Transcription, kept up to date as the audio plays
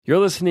You're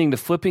listening to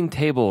Flipping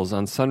Tables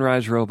on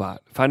Sunrise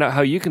Robot. Find out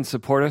how you can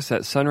support us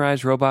at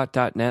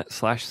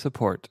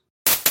sunriserobot.net/support.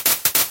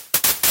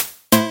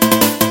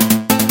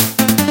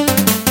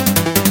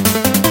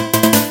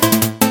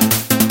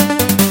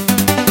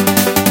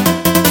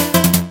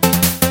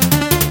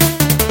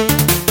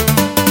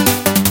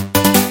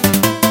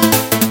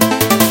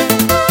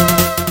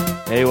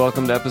 Hey,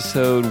 welcome to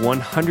episode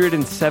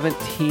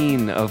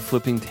 117 of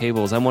Flipping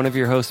Tables. I'm one of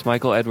your hosts,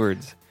 Michael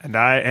Edwards. And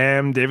I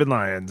am David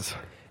Lyons.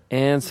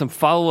 And some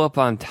follow-up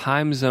on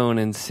time zone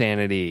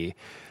insanity.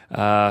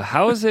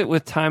 How is it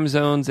with time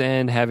zones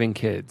and having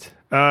kids?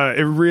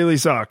 It really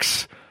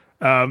sucks.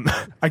 I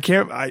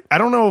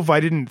don't know if I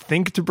didn't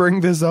think to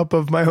bring this up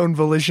of my own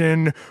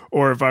volition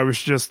or if I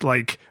was just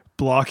like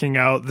blocking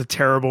out the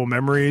terrible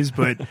memories,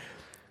 but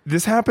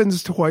this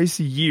happens twice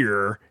a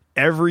year,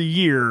 every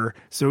year.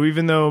 So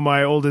even though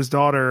my oldest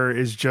daughter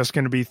is just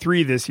going to be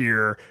 3 this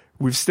year,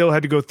 we've still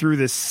had to go through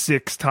this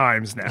 6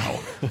 times now.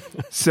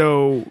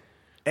 So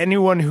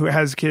anyone who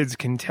has kids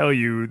can tell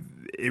you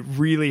it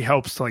really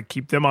helps to like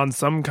keep them on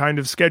some kind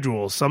of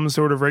schedule, some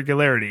sort of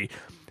regularity.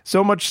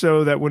 So much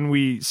so that when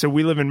we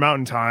live in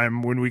Mountain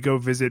Time, when we go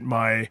visit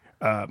my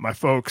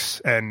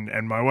folks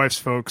and my wife's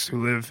folks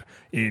who live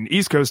in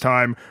East Coast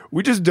time,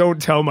 we just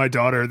don't tell my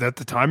daughter that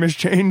the time has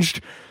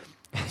changed.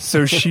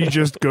 So she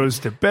just goes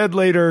to bed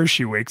later,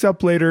 she wakes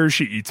up later,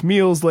 she eats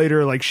meals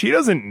later. Like, she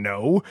doesn't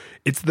know.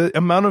 It's the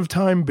amount of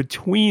time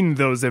between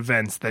those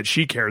events that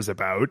she cares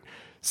about.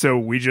 So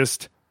we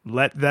just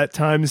let that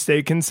time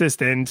stay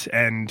consistent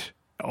and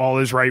all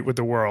is right with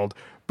the world.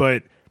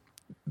 But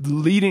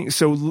living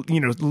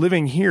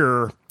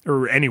here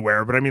or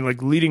anywhere, but I mean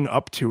like leading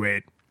up to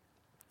it,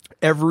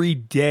 every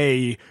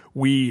day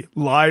we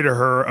lie to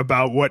her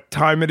about what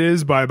time it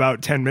is by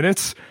about 10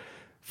 minutes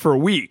for a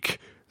week.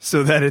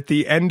 So that at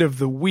the end of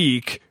the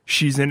week,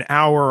 she's an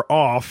hour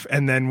off.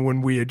 And then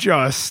when we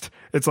adjust,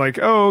 it's like,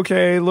 oh,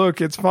 okay,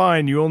 look, it's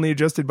fine. You only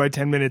adjusted by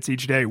 10 minutes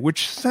each day,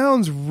 which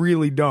sounds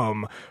really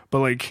dumb. But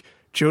like,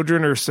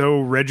 children are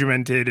so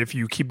regimented if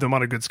you keep them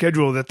on a good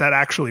schedule that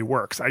actually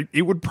works.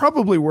 It would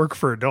probably work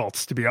for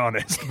adults, to be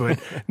honest, but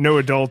no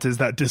adult is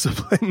that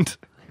disciplined.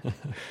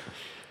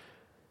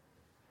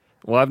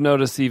 Well, I've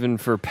noticed even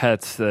for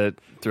pets that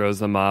throws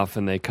them off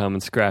and they come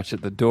and scratch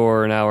at the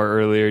door an hour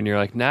earlier and you're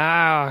like,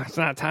 nah, it's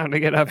not time to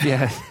get up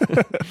yet.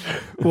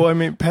 Well, I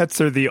mean, pets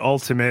are the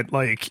ultimate,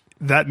 like,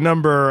 that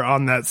number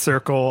on that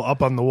circle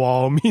up on the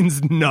wall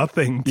means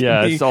nothing to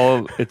me.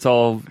 It's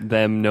all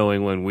them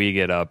knowing when we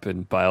get up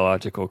and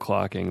biological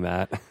clocking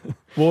that.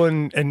 Well,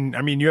 and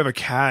I mean, you have a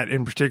cat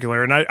in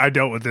particular, and I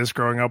dealt with this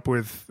growing up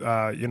with,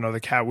 the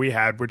cat we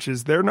had, which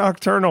is they're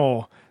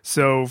nocturnal.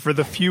 So for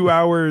the few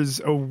hours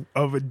of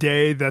a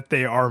day that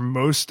they are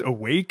most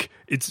awake,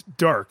 it's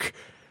dark.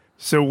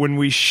 So when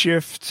we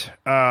shift,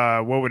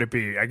 what would it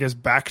be? I guess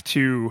back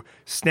to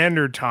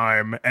standard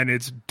time, and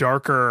it's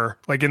darker,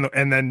 like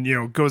and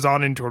then goes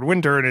on in toward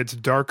winter, and it's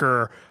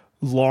darker,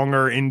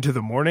 longer into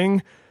the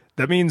morning.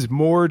 That means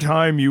more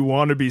time you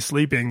want to be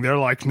sleeping. They're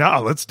like, nah,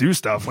 let's do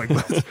stuff. Like,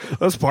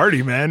 let's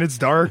party, man. It's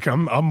dark.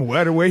 I'm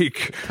wide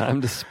awake. Time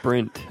to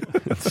sprint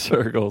in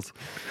circles.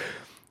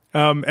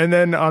 And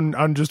then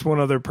on just one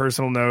other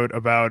personal note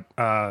about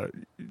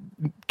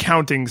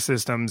counting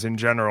systems in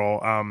general,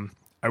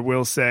 I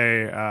will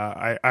say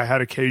I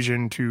had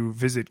occasion to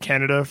visit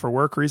Canada for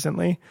work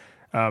recently.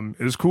 It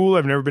was cool.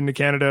 I've never been to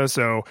Canada,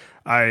 so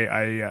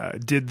I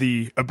did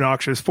the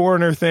obnoxious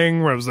foreigner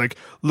thing where I was like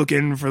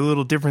looking for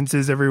little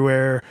differences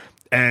everywhere.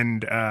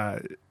 And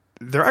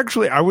there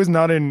actually, I was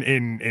not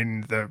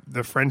in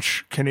the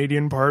French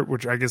Canadian part,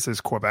 which I guess is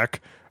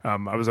Quebec.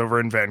 I was over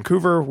in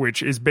Vancouver,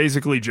 which is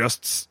basically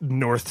just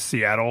North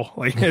Seattle.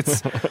 Like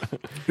it's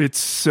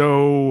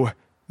so.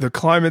 The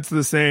climate's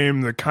the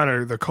same,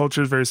 the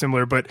culture is very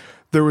similar, but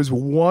there was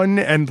one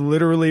and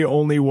literally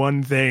only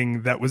one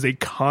thing that was a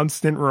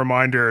constant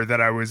reminder that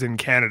I was in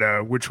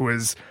Canada, which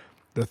was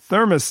the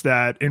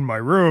thermostat in my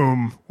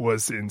room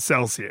was in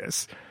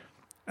Celsius.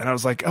 And I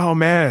was like, oh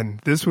man,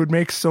 this would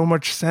make so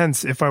much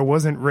sense if I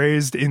wasn't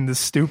raised in the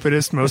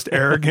stupidest, most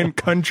arrogant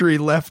country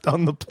left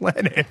on the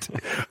planet.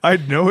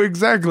 I'd know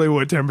exactly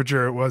what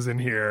temperature it was in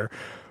here.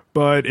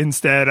 But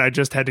instead, I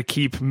just had to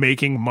keep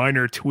making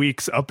minor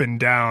tweaks up and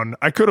down.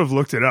 I could have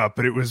looked it up,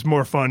 but it was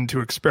more fun to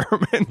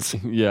experiment.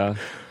 Yeah.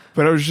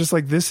 But I was just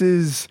like, this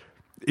is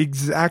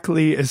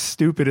exactly as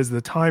stupid as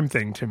the time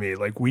thing to me.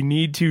 Like, we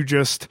need to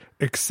just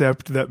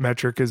accept that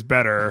metric is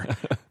better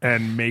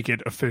and make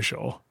it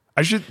official.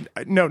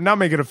 Not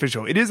make it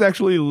official. It is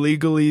actually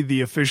legally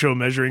the official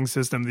measuring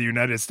system of the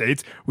United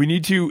States. We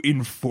need to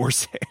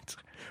enforce it.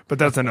 But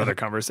that's another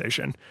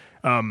conversation.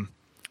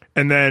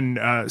 And then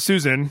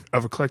Susan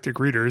of Eclectic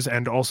Readers,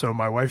 and also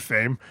my wife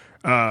fame,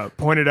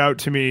 pointed out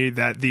to me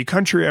that the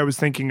country I was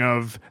thinking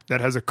of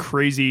that has a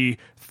crazy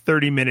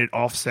 30-minute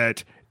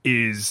offset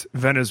is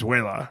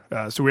Venezuela.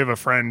 So we have a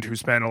friend who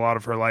spent a lot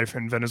of her life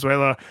in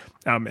Venezuela,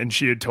 and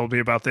she had told me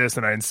about this,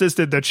 and I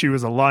insisted that she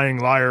was a lying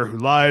liar who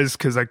lies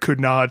because I could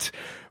not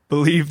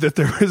believe that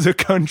there was a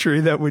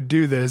country that would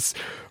do this,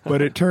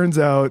 but it turns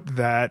out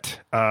that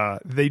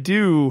they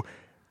do,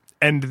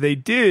 and they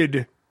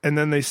did, and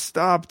then they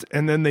stopped,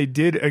 and then they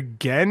did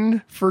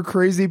again for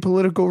crazy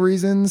political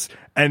reasons,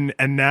 and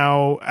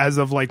now as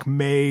of like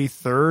May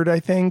 3rd,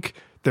 I think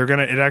they're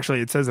gonna.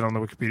 It says it on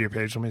the Wikipedia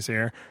page. Let me see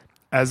here.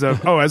 As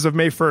of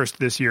May 1st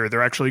this year,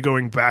 they're actually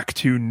going back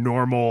to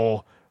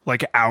normal,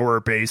 like,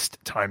 hour-based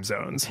time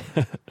zones.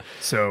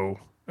 So,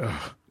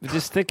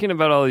 just thinking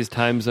about all these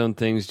time zone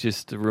things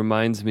just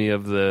reminds me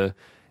of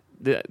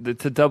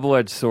it's a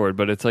double-edged sword,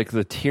 but it's like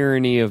the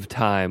tyranny of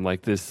time,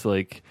 like this,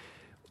 like,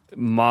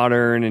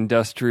 modern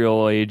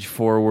industrial age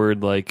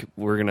forward, like,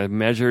 we're going to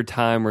measure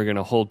time, we're going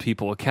to hold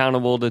people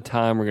accountable to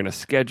time, we're going to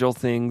schedule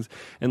things.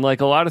 And like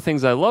a lot of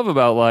things I love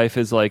about life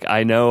is like,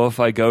 I know if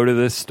I go to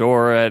this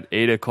store at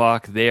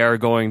 8:00, they are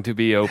going to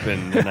be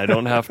open, and I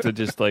don't have to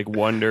just like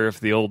wonder if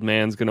the old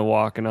man's going to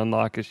walk and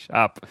unlock his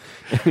shop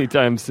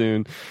anytime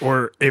soon,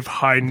 or if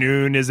high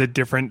noon is a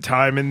different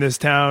time in this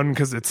town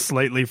because it's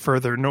slightly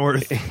further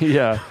north.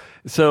 Yeah.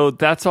 So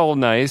that's all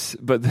nice,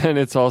 but then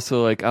it's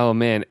also like, oh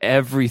man,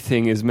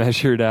 everything is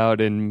measured out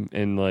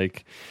and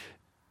like,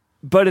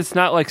 but it's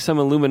not like some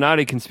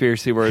Illuminati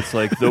conspiracy where it's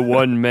like the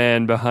one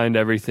man behind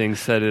everything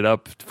set it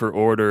up for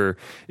order.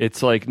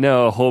 It's like,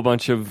 no, a whole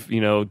bunch of,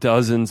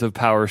 dozens of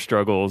power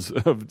struggles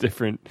of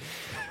different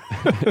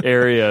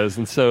areas.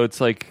 And so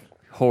it's like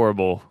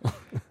horrible.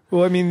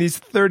 Well, I mean, these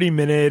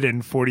 30-minute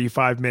and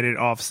 45-minute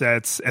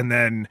offsets, and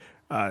then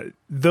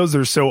those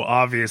are so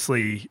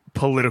obviously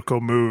political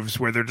moves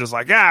where they're just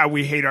like,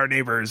 we hate our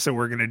neighbors, so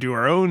we're going to do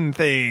our own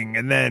thing.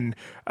 And then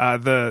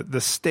the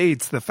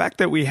states, the fact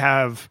that we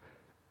have,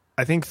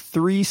 I think,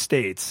 3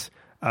 states,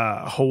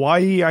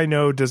 Hawaii, I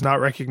know, does not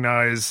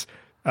recognize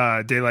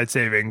daylight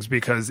savings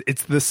because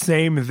it's the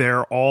same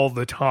there all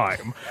the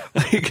time.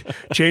 Like,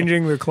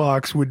 changing the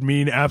clocks would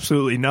mean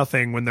absolutely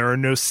nothing when there are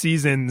no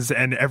seasons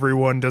and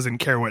everyone doesn't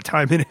care what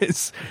time it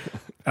is.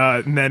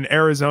 And then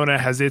Arizona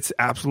has its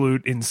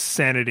absolute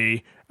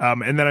insanity.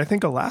 And then I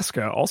think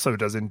Alaska also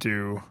doesn't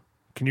do.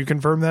 Can you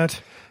confirm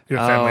that? You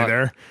have family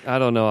there? I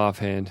don't know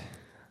offhand.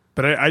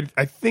 But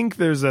I think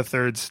there's a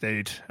third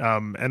state.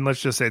 And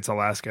let's just say it's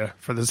Alaska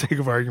for the sake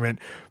of argument.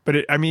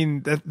 But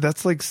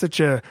that's like such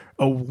a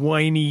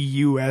whiny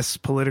U.S.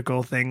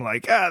 political thing.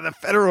 Like, the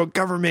federal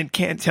government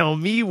can't tell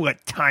me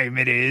what time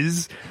it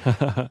is.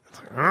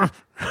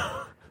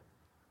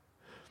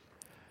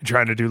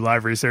 Trying to do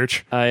live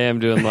research? I am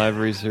doing live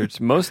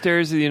research. Most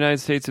areas of the United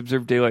States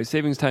observe daylight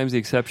savings times, the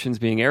exceptions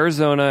being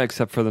Arizona,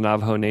 except for the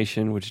Navajo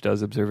Nation, which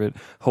does observe it,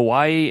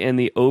 Hawaii, and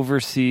the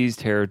overseas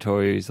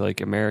territories like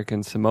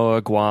American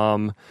Samoa,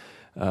 Guam,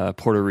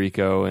 Puerto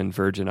Rico, and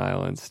Virgin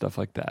Islands, stuff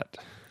like that.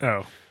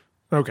 Oh,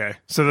 okay.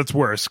 So that's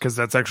worse because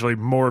that's actually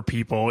more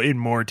people in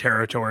more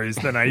territories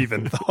than I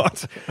even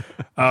thought.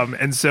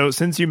 And so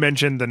since you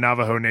mentioned the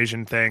Navajo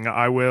Nation thing,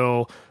 I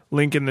will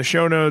link in the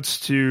show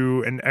notes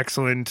to an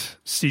excellent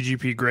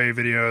CGP Grey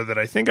video that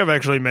I think I've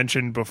actually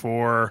mentioned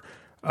before.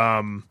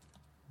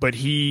 But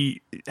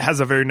he has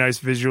a very nice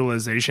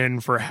visualization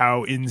for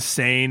how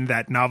insane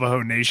that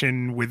Navajo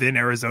Nation within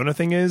Arizona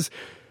thing is,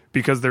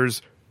 because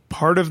there's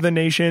part of the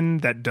nation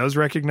that does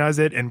recognize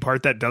it and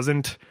part that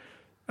doesn't.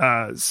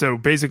 So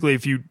basically,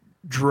 if you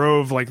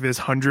drove like this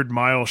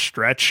 100-mile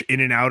stretch in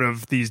and out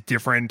of these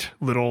different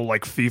little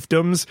like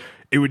fiefdoms,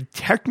 it would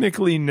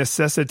technically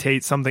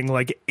necessitate something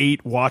like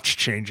 8 watch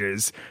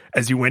changes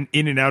as you went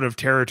in and out of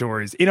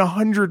territories in a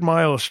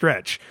 100-mile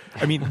stretch.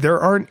 I mean, there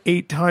aren't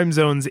 8 time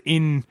zones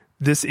in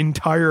this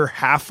entire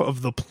half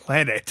of the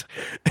planet.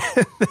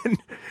 And then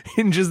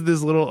in just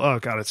this little, oh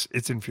God,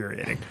 it's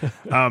infuriating.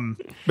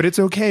 But it's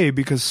okay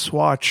because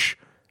Swatch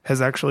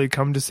has actually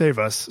come to save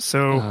us.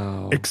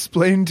 So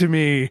explain to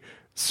me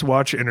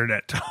Swatch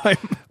internet time.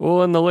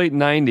 Well, in the late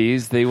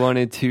 90s, they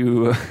wanted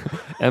to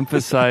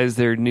emphasize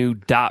their new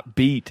dot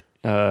beat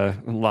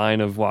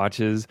line of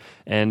watches.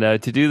 And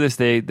to do this,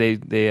 they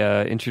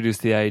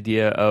introduced the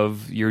idea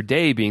of your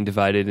day being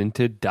divided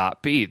into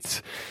dot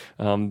beats.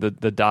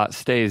 The dot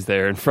stays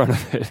there in front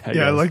of it. I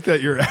guess. I like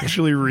that you're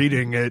actually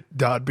reading it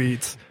dot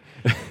beats.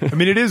 I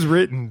mean, it is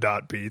written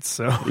dot beats,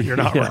 so you're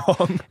not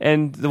wrong.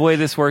 And the way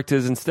this worked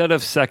is instead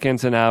of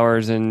seconds and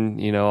hours and,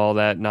 all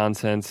that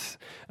nonsense,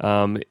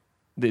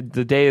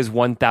 the day is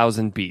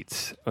 1,000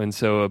 beats. And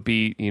so a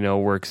beat,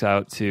 works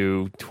out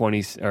to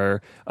 20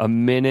 or a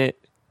minute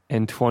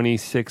and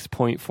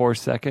 26.4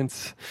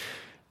 seconds,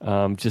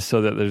 just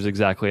so that there's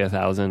exactly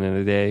 1,000 in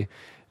a day.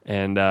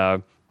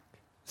 And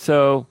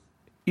so,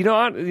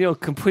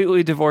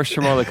 completely divorced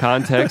from all the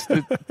context,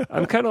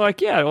 I'm kind of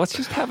like, let's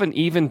just have an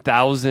even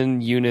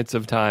 1,000 units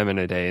of time in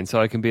a day. And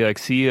so I can be like,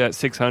 see you at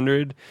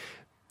 600.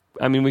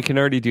 I mean, we can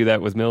already do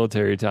that with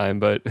military time,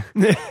 but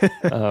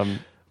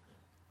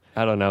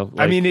I don't know.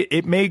 I mean,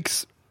 it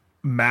makes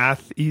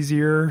math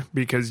easier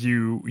because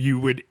you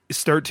would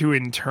start to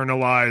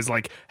internalize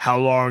like how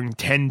long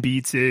 10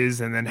 beats is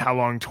and then how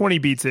long 20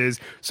 beats is.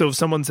 So if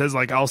someone says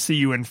like, I'll see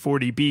you in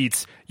 40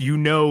 beats,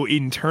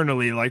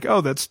 internally like, oh,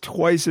 that's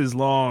twice as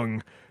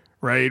long,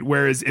 right?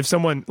 Whereas if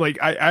someone like,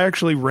 I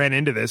actually ran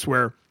into this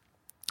where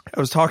I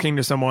was talking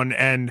to someone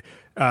and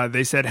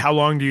they said, how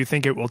long do you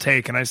think it will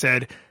take? And I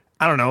said,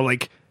 I don't know,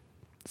 like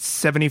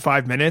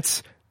 75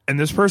 minutes. And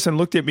this person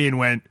looked at me and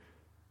went,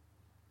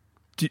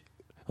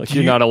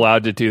 you're not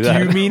allowed to do that.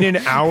 Do you mean an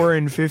hour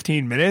and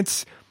 15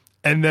 minutes?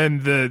 And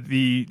then the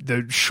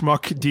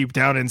schmuck deep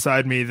down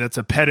inside me that's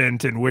a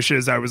pedant and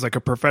wishes I was like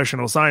a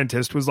professional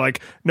scientist was like,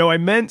 no, I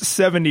meant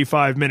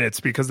 75 minutes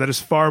because that is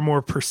far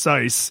more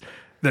precise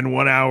than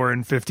 1 hour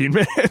and 15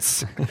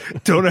 minutes.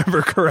 Don't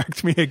ever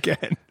correct me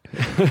again.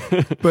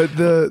 But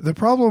the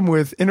problem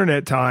with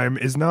internet time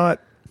is not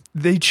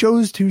they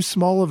chose too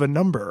small of a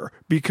number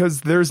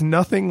because there's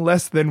nothing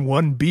less than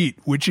 1 beat,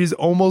 which is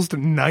almost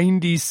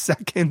 90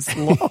 seconds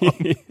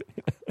long.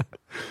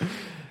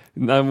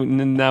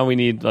 Now we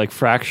need like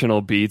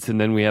fractional beats, and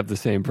then we have the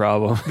same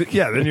problem.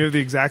 Yeah, then you have the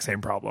exact same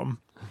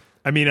problem.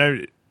 I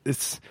mean,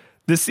 this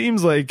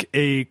seems like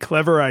a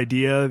clever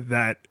idea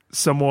that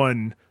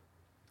someone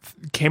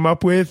came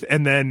up with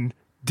and then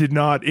did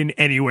not in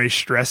any way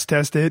stress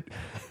test it.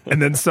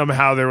 And then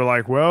somehow they were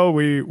like, well,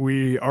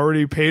 we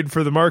already paid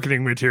for the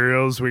marketing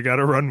materials. We got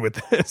to run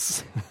with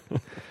this.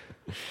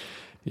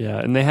 Yeah,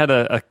 and they had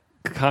a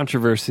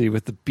controversy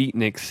with the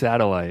Beatnik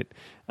satellite.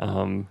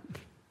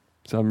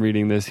 So I'm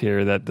reading this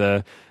here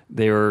that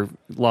they were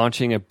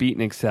launching a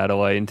Beatnik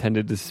satellite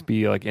intended to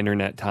be like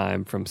internet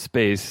time from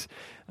space,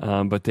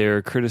 but they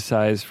were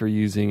criticized for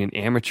using an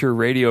amateur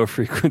radio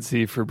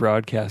frequency for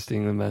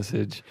broadcasting the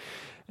message.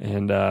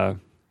 And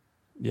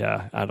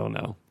yeah, I don't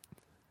know.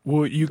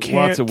 Well, you can't.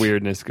 Lots of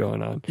weirdness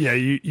going on. Yeah,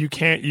 you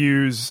can't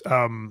use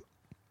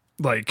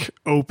like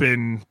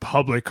open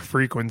public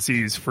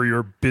frequencies for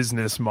your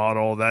business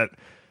model. That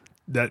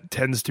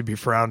tends to be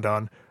frowned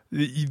on.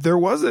 There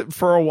was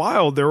for a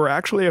while. There were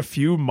actually a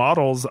few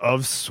models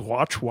of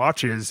Swatch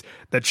watches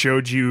that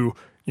showed you,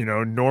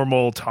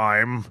 normal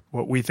time,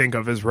 what we think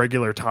of as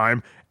regular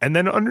time, and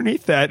then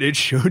underneath that, it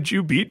showed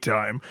you beat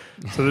time.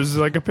 So there's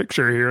like a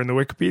picture here in the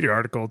Wikipedia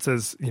article. It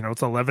says,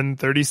 it's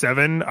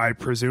 11:37, I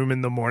presume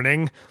in the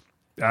morning,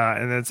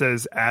 and then it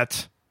says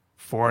at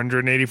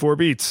 484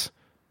 beats.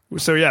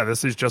 So yeah,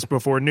 this is just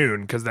before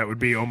noon because that would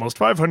be almost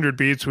 500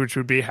 beats, which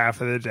would be half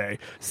of the day.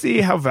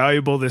 See how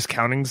valuable this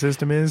counting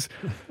system is?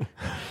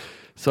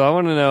 So I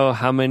want to know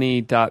how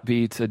many dot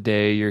beats a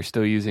day you're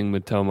still using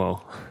with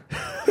Tomo.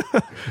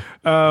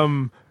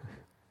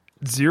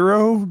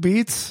 0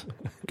 beats.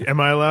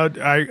 Am I allowed?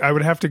 I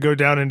would have to go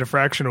down into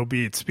fractional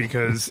beats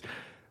because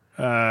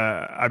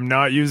I'm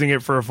not using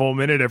it for a full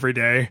minute every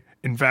day.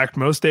 In fact,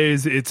 most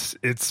days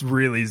it's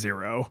really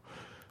 0.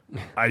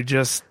 I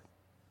just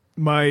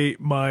my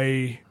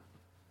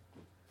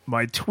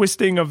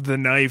twisting of the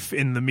knife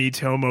in the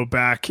Mitomo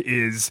back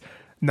is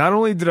not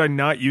only did I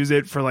not use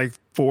it for like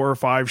 4 or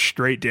 5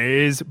 straight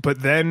days,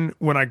 but then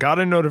when I got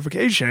a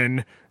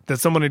notification that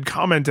someone had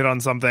commented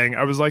on something,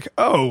 I was like,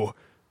 oh,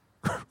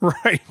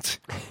 right.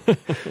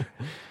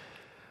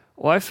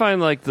 Well, I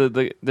find like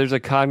there's a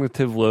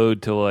cognitive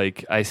load to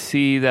like, I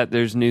see that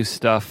there's new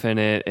stuff in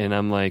it and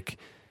I'm like,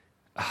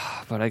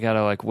 but I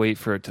gotta like wait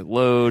for it to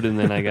load, and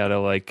then I gotta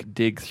like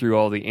dig through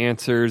all the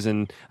answers,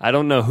 and I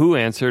don't know who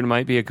answered. It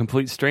might be a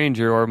complete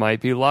stranger, or it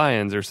might be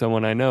Lions or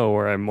someone I know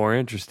where I'm more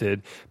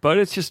interested. But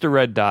it's just a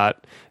red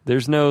dot.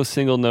 There's no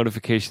single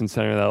notification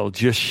center that will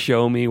just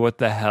show me what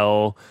the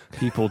hell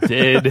people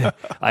did.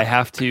 I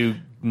have to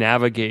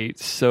navigate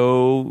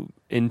so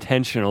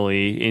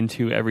intentionally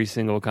into every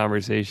single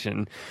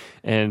conversation,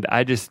 and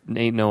I just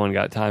ain't no one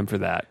got time for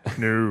that.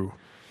 No.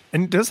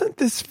 And doesn't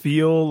this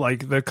feel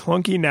like the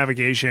clunky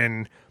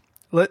navigation?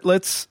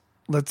 Let's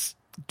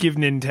give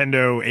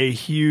Nintendo a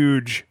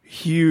huge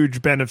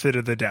benefit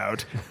of the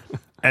doubt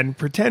and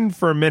pretend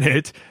for a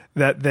minute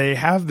that they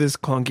have this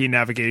clunky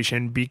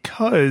navigation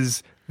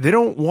because they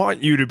don't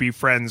want you to be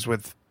friends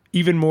with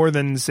even more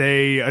than,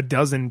 say, a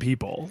dozen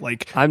people.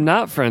 Like, I'm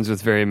not friends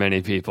with very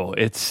many people.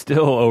 It's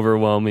still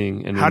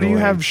overwhelming. And how annoying. do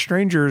you have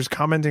strangers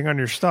commenting on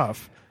your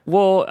stuff?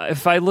 Well,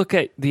 if I look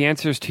at the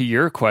answers to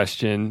your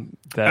question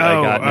that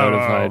I got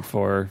notified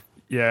for.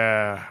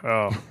 Yeah.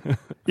 Oh.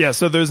 Yeah,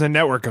 so there's a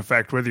network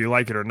effect whether you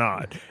like it or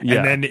not. Yeah.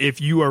 And then if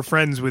you are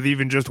friends with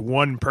even just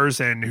one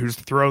person who's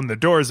thrown the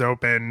doors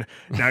open,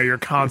 now you're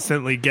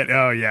constantly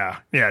oh, yeah.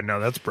 Yeah,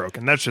 no, that's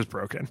broken. That's just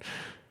broken.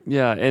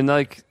 Yeah, and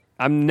like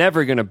I'm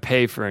never going to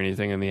pay for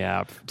anything in the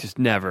app. Just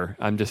never.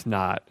 I'm just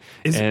not.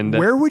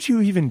 Where would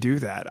you even do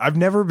that? I've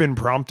never been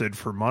prompted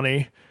for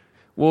money.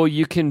 Well,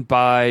 you can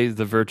buy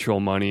the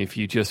virtual money if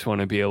you just want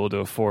to be able to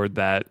afford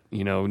that,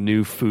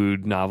 new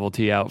food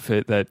novelty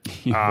outfit that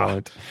you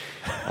want.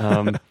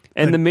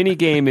 And the mini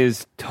game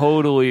is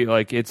totally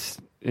like it's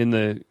in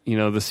the,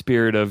 the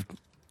spirit of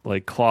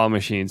like claw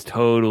machines,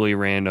 totally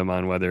random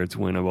on whether it's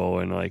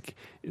winnable, and like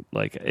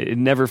it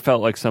never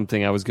felt like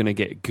something I was going to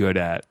get good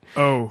at.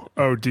 Oh,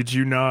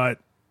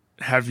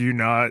 have you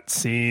not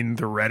seen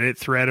the Reddit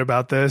thread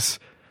about this?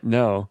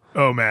 No.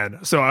 Oh, man.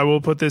 So I will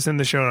put this in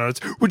the show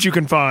notes, which you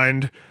can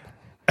find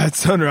at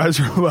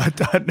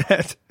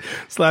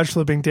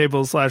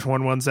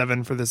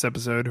sunriserobot.net/flippingtables/117 for this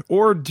episode.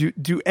 Or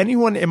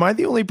am I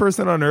the only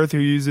person on earth who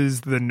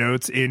uses the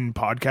notes in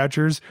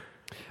podcatchers?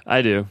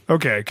 I do.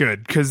 Okay,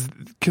 good.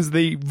 Because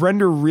they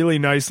render really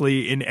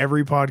nicely in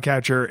every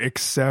podcatcher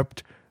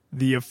except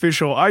the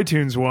official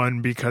iTunes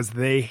one because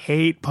they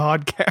hate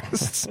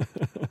podcasts.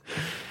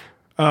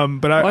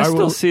 But I still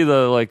will see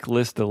the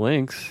list of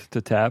links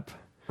to tap.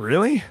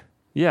 Really?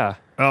 Yeah.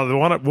 Oh, the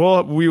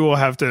one we will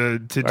have to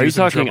do. Are you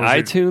some talking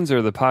troubleshooting. iTunes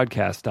or the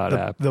podcast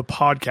app? The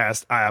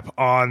podcast app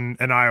on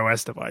an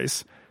iOS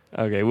device.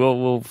 Okay,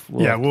 we'll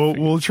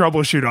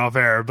troubleshoot off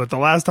air. But the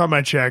last time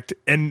I checked,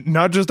 and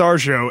not just our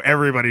show,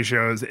 everybody's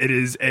shows, it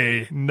is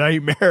a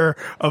nightmare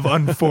of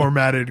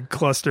unformatted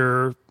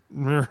cluster.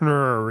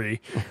 Okay.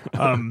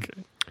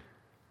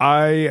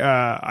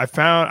 I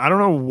found, I don't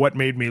know what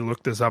made me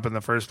look this up in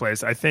the first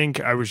place. I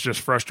think I was just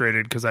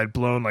frustrated because I'd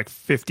blown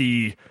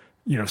 50,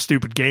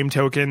 stupid game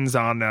tokens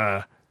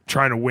on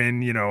trying to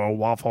win, a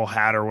waffle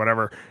hat or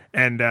whatever.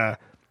 And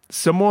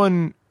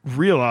someone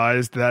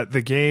realized that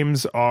the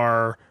games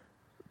are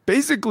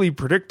basically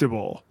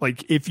predictable.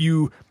 Like if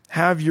you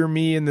have your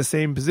me in the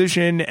same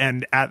position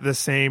and at the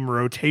same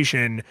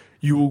rotation,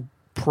 you will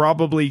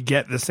probably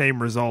get the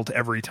same result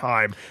every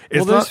time.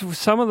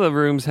 Some of the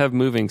rooms have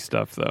moving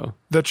stuff though.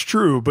 That's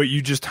true, but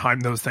you just time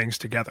those things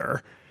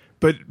together.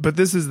 But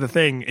this is the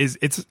thing, is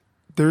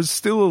there's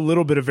still a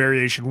little bit of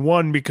variation.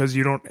 One, because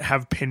you don't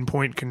have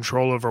pinpoint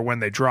control over when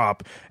they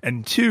drop,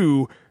 and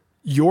two,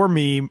 your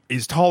me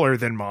is taller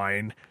than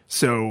mine,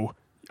 so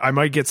I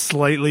might get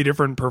slightly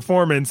different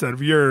performance out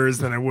of yours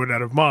than I would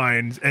out of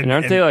mine. And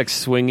aren't they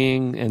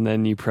swinging and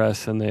then you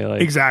press and they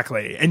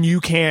Exactly. And you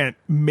can't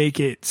make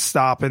it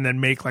stop and then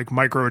make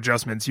micro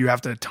adjustments. You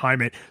have to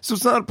time it. So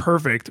it's not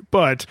perfect,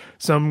 but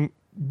some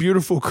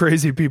beautiful,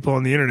 crazy people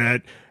on the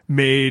internet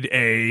made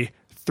a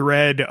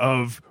thread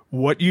of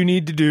what you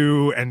need to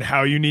do and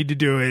how you need to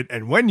do it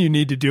and when you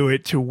need to do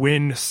it to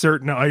win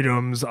certain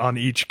items on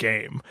each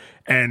game.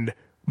 And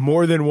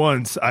more than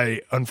once, I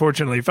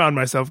unfortunately found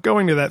myself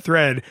going to that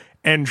thread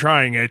and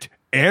trying it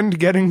and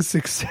getting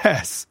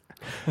success.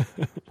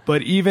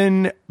 But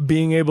even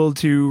being able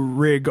to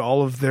rig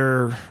all of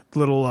their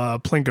little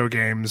Plinko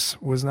games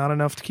was not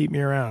enough to keep me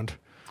around.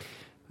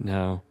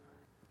 No.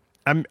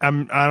 I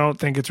don't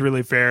think it's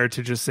really fair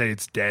to just say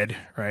it's dead,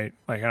 right?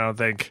 I don't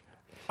think...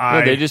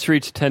 they just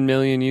reached 10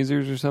 million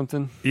users or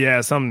something?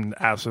 Yeah, something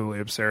absolutely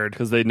absurd.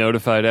 Because they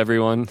notified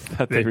everyone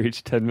that they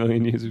reached 10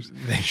 million users.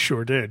 They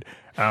sure did.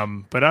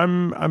 But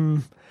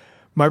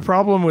my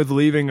problem with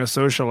leaving a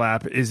social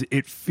app is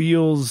it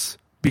feels,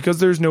 because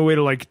there's no way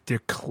to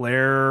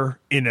declare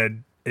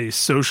in a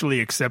socially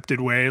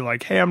accepted way,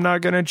 hey, I'm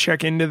not going to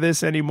check into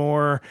this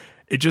anymore.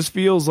 It just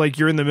feels like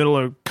you're in the middle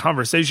of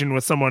conversation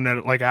with someone at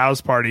a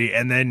house party,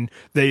 and then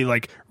they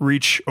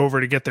reach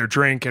over to get their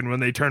drink, and when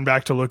they turn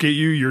back to look at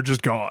you, you're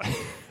just gone.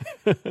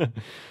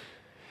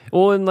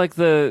 Well, and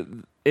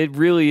it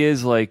really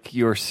is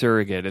your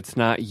surrogate. It's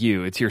not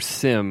you. It's your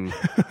sim.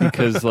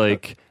 Because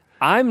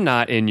I'm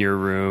not in your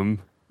room.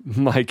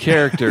 My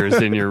character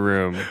is in your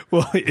room.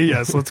 Well,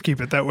 yes, let's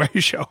keep it that way,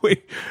 shall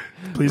we?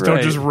 Please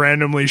don't just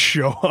randomly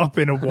show up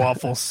in a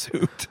waffle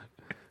suit.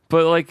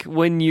 But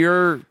when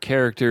your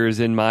character is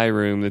in my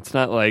room, it's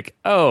not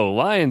oh,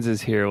 Lyons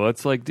is here,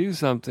 let's do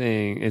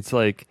something. It's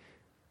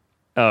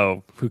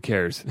oh, who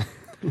cares?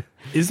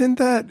 Isn't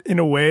that in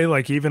a way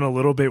even a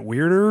little bit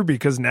weirder?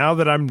 Because now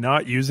that I'm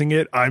not using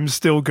it, I'm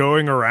still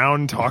going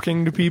around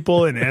talking to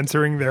people and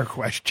answering their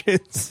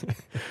questions.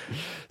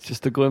 It's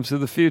just a glimpse of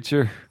the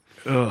future.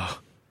 Ugh.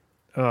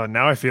 Oh,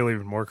 now I feel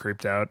even more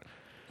creeped out.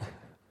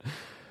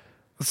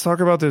 Let's talk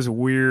about this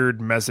weird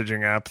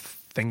messaging app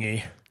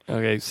thingy.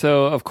 Okay,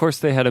 so of course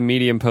they had a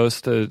Medium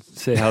post to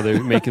say how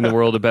they're making the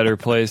world a better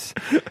place.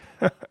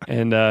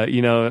 And,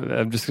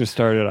 I'm just going to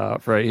start it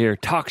off right here.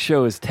 Talk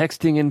show is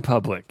texting in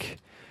public.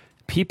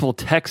 People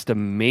text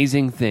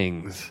amazing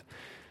things.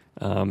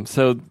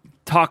 So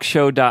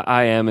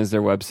talkshow.im is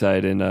their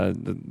website, and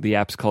the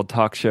app's called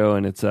Talk Show,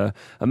 and it's a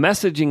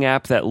messaging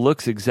app that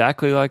looks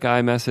exactly like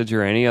iMessage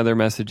or any other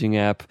messaging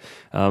app,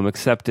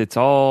 except it's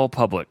all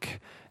public.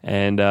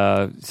 And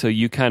so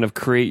you kind of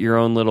create your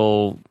own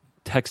little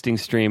texting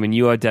stream, and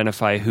you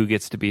identify who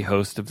gets to be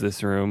host of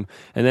this room,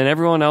 and then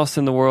everyone else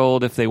in the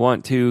world, if they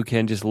want to,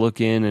 can just look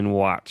in and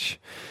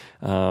watch,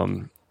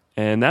 and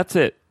that's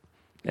it.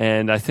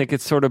 And I think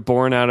it's sort of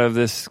born out of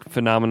this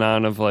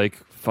phenomenon of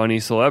funny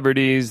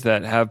celebrities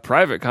that have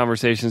private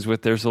conversations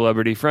with their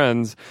celebrity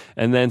friends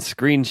and then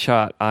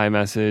screenshot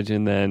iMessage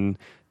and then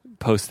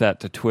post that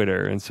to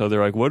Twitter. And so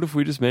they're what if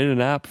we just made an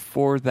app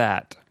for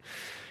that?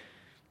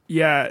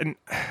 Yeah, and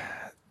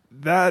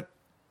that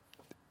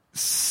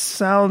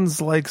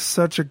sounds like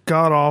such a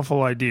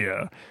god-awful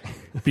idea,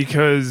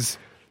 because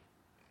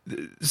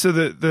so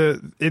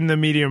the in the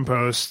Medium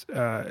post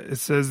it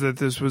says that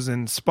this was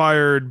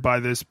inspired by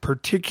this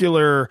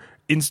particular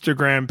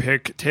Instagram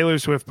pic Taylor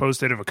Swift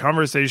posted of a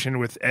conversation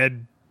with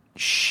Ed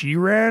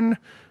Sheeran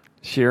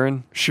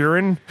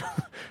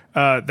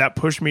that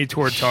pushed me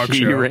toward Talk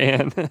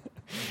Show.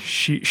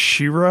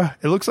 Shira,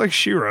 it looks like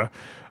Shira.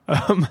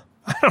 I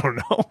don't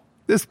know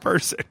this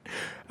person,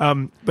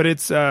 but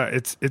it's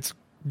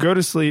go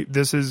to sleep.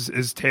 This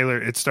is Taylor.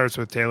 It starts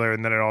with Taylor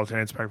and then it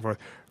alternates back and forth.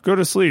 Go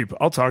to sleep.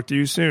 I'll talk to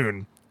you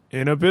soon.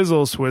 In a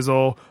bizzle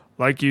swizzle,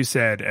 like you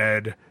said,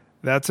 Ed.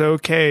 That's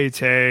okay,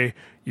 Tay.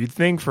 You'd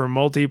think for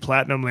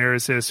multi-platinum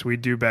lyricists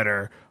we'd do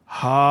better.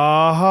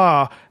 Ha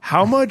ha.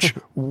 How much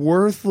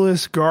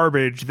worthless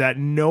garbage that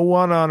no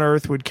one on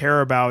earth would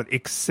care about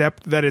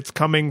except that it's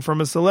coming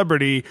from a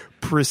celebrity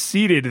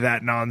preceded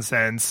that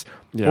nonsense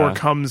or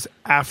comes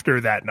after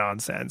that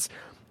nonsense.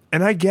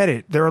 And I get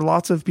it. There are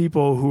lots of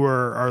people who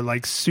are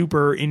like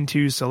super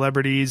into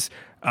celebrities.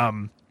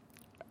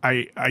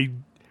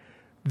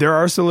 There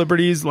are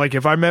celebrities, like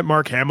if I met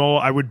Mark Hamill,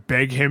 I would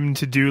beg him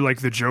to do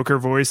like the Joker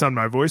voice on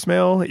my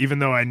voicemail, even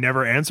though I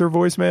never answer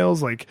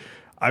voicemails.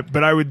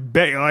 I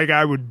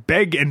would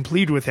beg and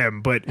plead with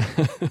him. But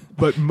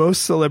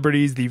most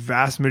celebrities, the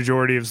vast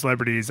majority of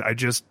celebrities, I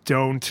just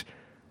don't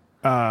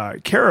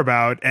care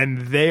about, and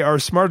they are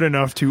smart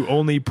enough to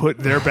only put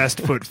their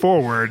best foot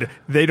forward.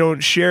 They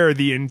don't share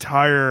the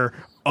entire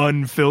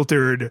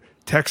unfiltered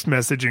text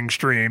messaging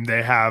stream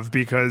they have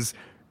because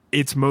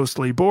it's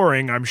mostly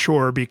boring, I'm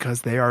sure,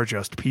 because they are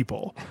just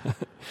people.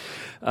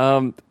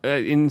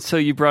 And so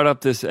you brought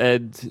up this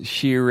Ed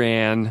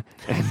Sheeran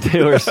and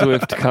Taylor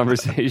Swift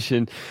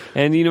conversation,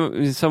 and you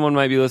know someone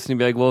might be listening and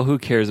be like, "Well, who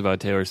cares about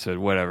Taylor Swift?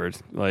 Whatever."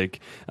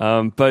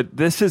 But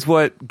this is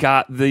what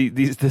got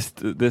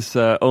this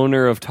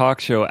owner of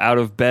talk show out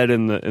of bed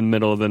in the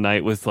middle of the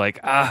night with like,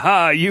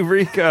 "Aha,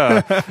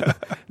 eureka!"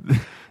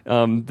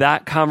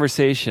 That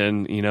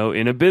conversation, you know,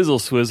 in a bizzle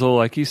swizzle,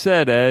 like you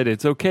said, Ed,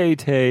 it's okay,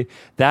 Tay.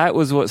 That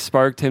was what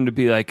sparked him to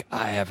be like,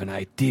 I have an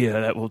idea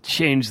that will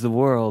change the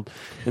world.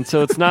 And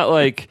so it's not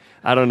like,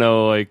 I don't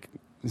know, like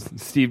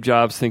Steve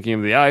Jobs thinking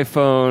of the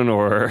iPhone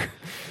or,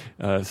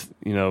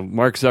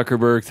 Mark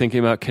Zuckerberg thinking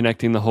about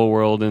connecting the whole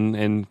world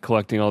and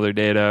collecting all their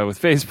data with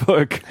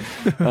Facebook.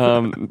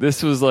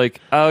 This was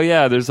like, oh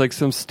yeah, there's like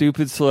some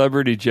stupid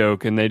celebrity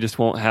joke and they just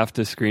won't have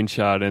to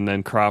screenshot and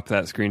then crop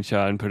that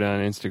screenshot and put it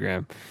on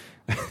Instagram.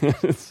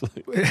 It's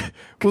like,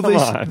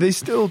 well, they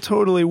still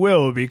totally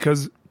will,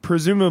 because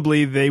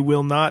presumably they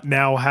will not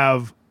now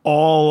have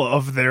all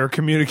of their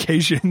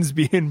communications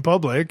be in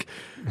public,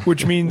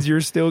 which means you're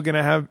still going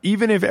to have,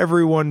 even if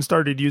everyone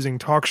started using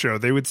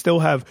TalkShoe, they would still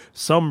have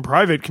some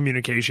private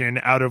communication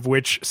out of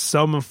which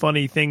some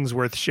funny things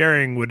worth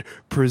sharing would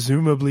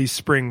presumably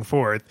spring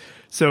forth.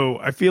 So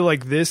I feel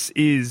like this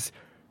is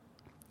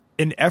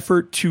an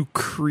effort to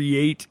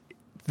create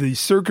the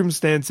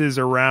circumstances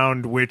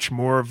around which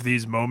more of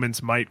these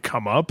moments might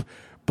come up,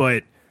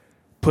 but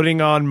putting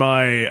on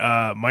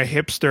my my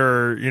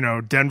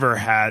hipster, Denver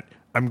hat,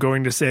 I'm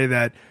going to say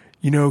that,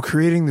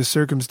 creating the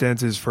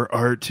circumstances for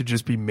art to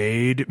just be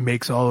made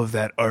makes all of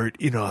that art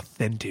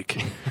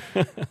inauthentic.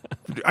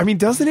 I mean,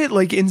 doesn't it?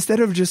 Like, instead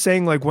of just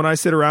saying, like, when I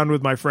sit around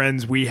with my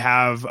friends, we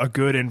have a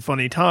good and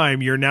funny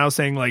time, you're now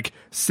saying, like,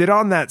 sit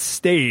on that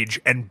stage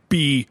and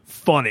be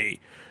funny.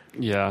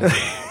 Yeah.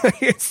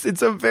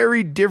 It's a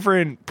very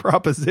different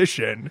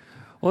proposition.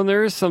 Well, and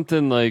there is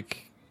something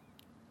like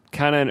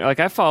kind of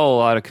like I follow a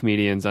lot of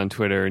comedians on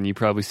Twitter, and you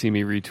probably see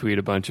me retweet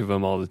a bunch of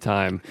them all the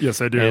time.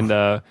 Yes, I do.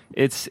 And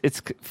it's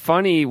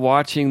funny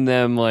watching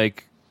them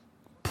like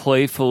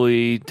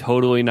playfully,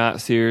 totally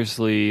not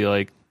seriously,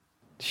 like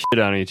shit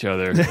on each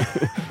other,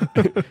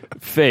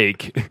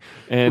 fake,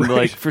 and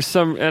right.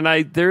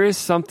 like there is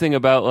something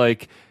about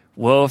like,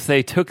 well, if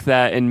they took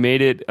that and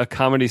made it a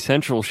Comedy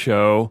Central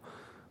show.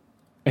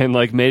 And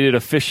like made it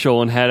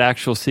official and had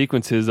actual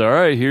sequences. All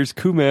right, here's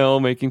Kumail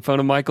making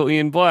fun of Michael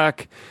Ian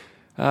Black.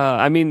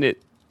 I mean,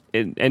 it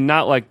and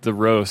not like the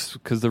roast,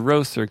 because the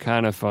roasts are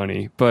kind of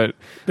funny, but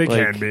they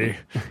like, can be.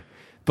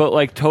 But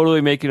like totally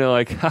making it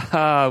like,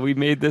 haha, we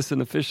made this an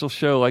official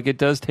show. Like it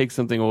does take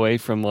something away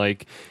from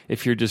like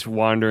if you're just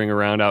wandering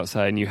around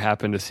outside and you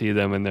happen to see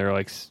them and they're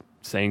like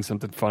saying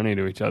something funny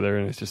to each other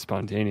and it's just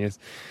spontaneous.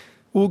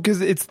 Well, because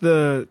it's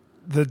the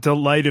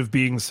delight of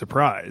being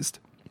surprised.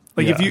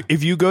 Like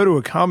if you go to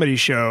a comedy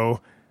show,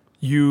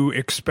 you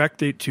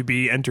expect it to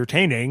be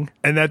entertaining,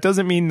 and that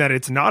doesn't mean that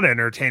it's not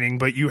entertaining,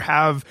 but you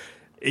have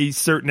a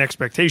certain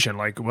expectation.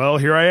 Like, well,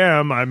 here I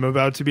am, I'm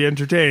about to be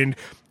entertained.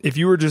 If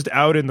you were just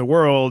out in the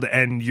world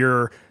and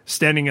you're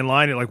standing in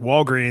line at like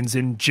Walgreens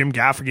and Jim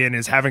Gaffigan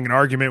is having an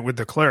argument with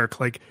the clerk,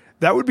 like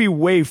that would be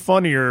way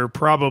funnier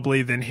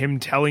probably than him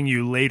telling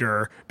you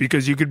later,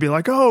 because you could be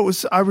like, oh,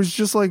 I was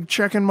just like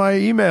checking my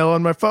email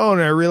on my phone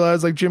and I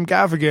realized like Jim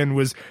Gaffigan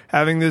was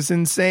having this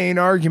insane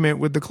argument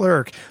with the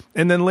clerk.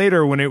 And then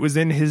later when it was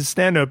in his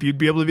stand-up, you'd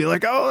be able to be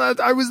like, oh,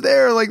 I was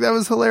there. Like that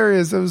was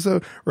hilarious. That was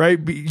so right.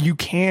 You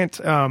can't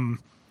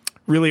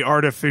really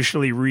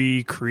artificially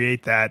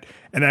recreate that.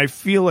 And I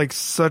feel like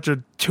such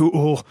a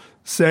tool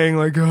saying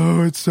like,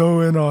 oh, it's so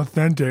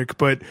inauthentic.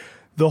 But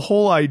the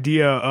whole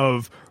idea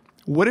of,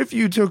 what if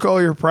you took all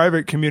your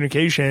private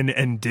communication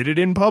and did it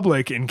in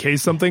public in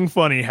case something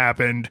funny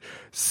happened,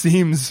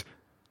 seems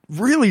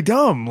really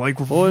dumb. Like,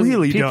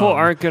 really dumb. People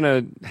aren't going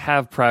to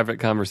have private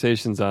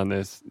conversations on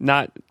this.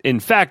 Not, in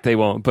fact, they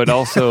won't, but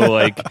also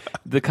like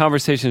the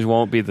conversations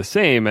won't be the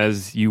same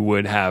as you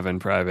would have in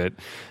private.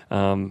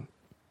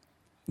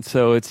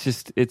 So it's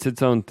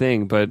its own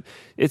thing. But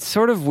it's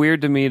sort of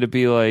weird to me to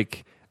be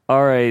like,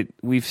 all right,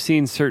 we've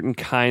seen certain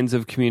kinds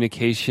of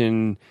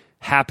communication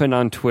happen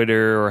on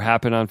Twitter or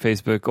happen on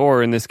Facebook,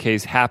 or in this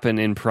case, happen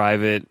in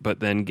private, but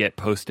then get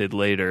posted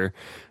later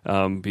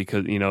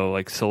because,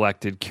 like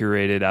selected,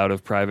 curated out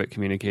of private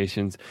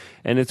communications.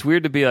 And it's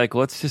weird to be like,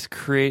 let's just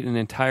create an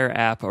entire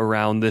app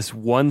around this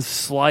one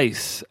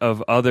slice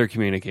of other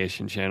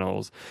communication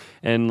channels.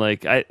 And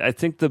like, I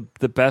think the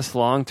best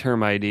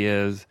long-term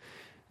ideas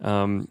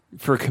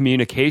for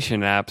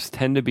communication apps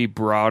tend to be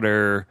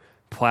broader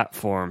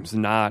platforms,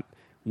 not,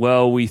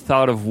 well, we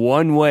thought of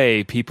one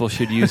way people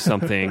should use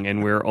something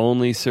and we're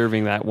only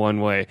serving that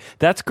one way.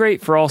 That's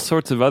great for all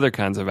sorts of other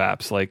kinds of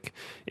apps. Like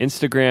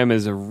Instagram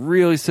is a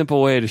really simple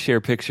way to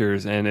share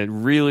pictures, and it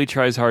really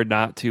tries hard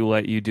not to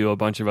let you do a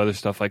bunch of other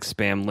stuff like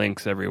spam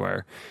links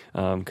everywhere,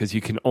 because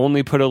you can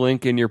only put a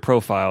link in your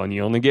profile and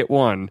you only get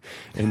one.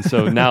 And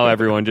so now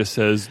everyone just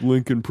says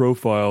link in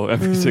profile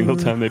every single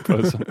time they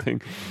post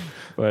something.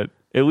 But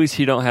at least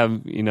you don't have,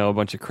 a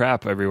bunch of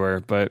crap everywhere.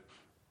 But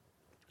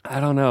I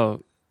don't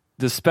know.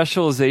 Does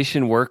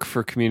specialization work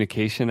for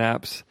communication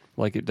apps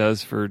like it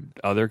does for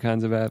other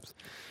kinds of apps?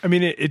 I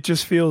mean, it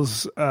just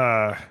feels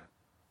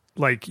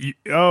like,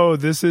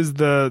 this is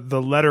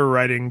the letter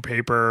writing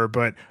paper,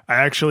 but I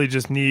actually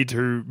just need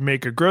to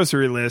make a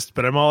grocery list,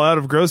 but I'm all out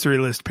of grocery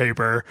list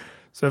paper.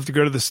 So I have to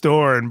go to the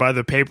store and buy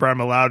the paper I'm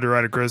allowed to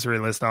write a grocery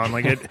list on.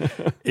 Like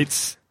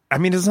it's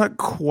not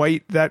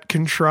quite that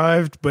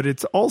contrived, but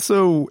it's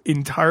also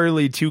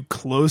entirely too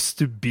close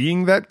to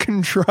being that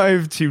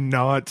contrived to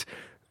not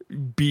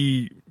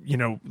be,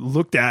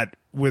 looked at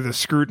with a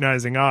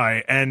scrutinizing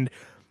eye. And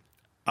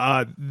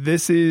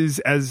this is,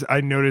 as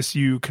I noticed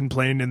you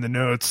complained in the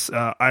notes,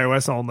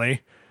 iOS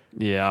only.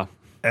 Yeah.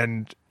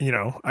 And,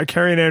 I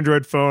carry an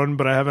Android phone,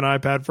 but I have an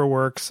iPad for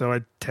work, so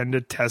I tend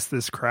to test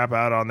this crap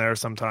out on there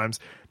sometimes.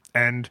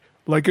 And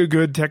like a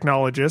good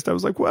technologist, I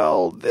was like,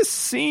 well, this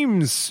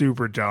seems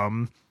super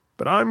dumb,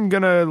 but I'm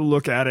going to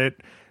look at it.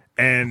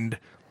 And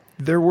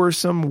there were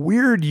some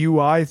weird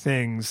UI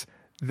things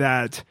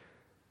that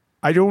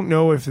I don't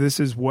know if this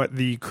is what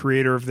the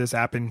creator of this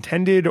app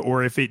intended,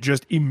 or if it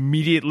just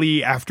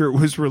immediately after it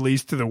was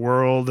released to the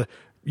world,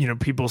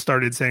 people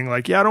started saying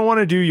like, yeah, I don't want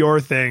to do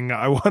your thing.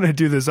 I want to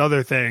do this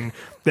other thing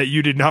that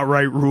you did not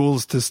write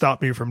rules to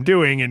stop me from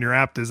doing in your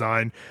app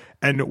design.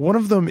 And one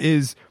of them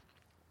is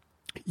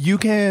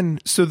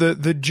so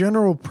the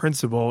general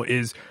principle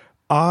is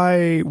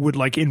I would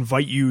like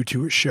invite you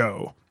to a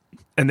show,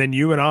 and then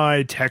you and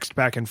I text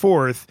back and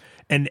forth,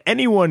 and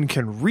anyone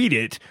can read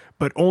it,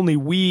 but only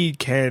we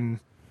can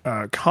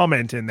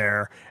comment in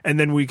there, and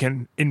then we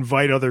can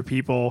invite other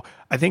people.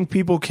 I think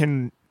people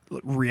can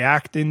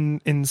react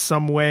in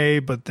some way,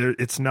 but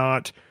it's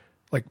not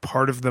like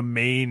part of the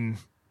main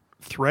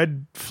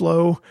thread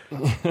flow.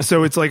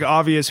 So it's like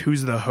obvious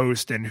who's the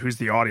host and who's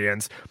the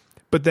audience,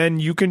 but then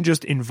you can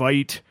just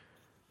invite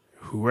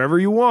whoever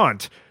you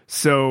want.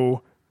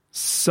 So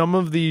some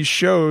of these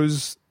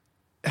shows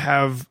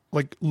have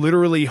like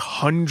literally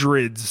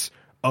hundreds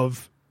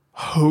of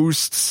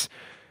hosts,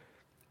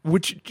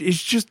 which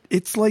is just,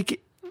 it's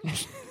like,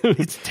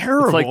 it's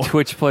terrible. It's like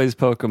Twitch plays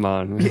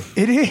Pokemon.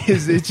 It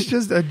is. It's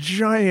just a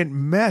giant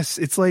mess.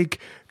 It's like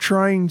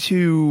trying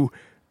to,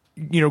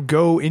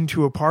 go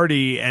into a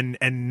party and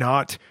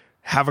not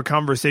have a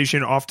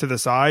conversation off to the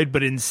side,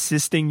 but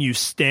insisting you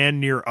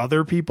stand near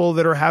other people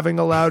that are having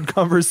a loud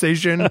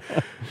conversation.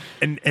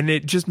 and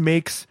it just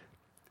makes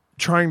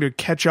trying to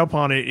catch up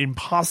on it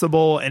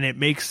impossible, and it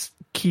makes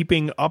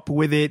keeping up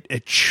with it a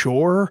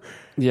chore.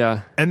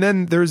 Yeah. And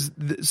then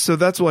so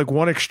that's like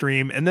one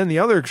extreme. And then the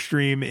other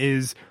extreme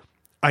is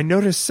I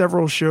noticed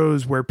several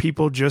shows where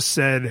people just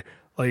said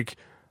like,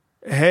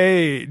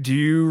 hey, do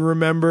you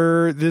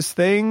remember this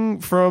thing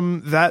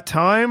from that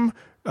time?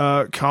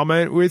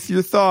 Comment with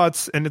your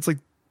thoughts. And it's like,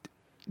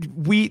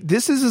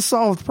 this is a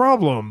solved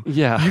problem.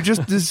 Yeah. You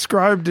just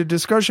described a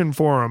discussion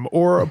forum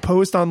or a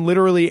post on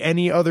literally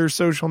any other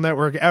social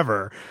network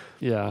ever.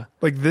 Yeah.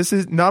 Like this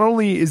is not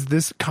only is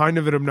this kind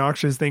of an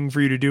obnoxious thing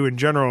for you to do in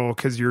general,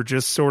 because you're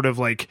just sort of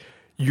like,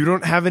 you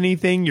don't have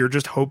anything. You're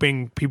just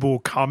hoping people will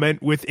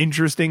comment with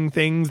interesting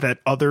things that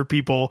other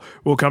people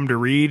will come to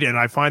read. And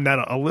I find that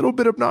a little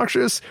bit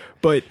obnoxious,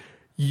 but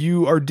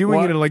you are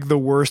doing it in like the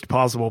worst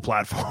possible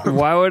platform.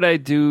 Why would I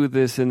do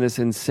this in this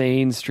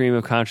insane stream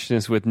of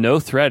consciousness with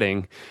no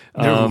threading?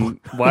 No.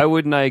 Why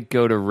wouldn't I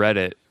go to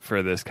Reddit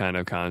for this kind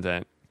of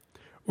content?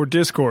 Or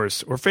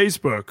Discourse, or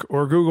Facebook,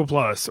 or Google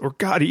Plus, or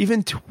God,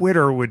 even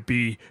Twitter would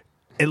be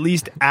at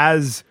least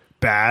as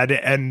bad.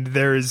 And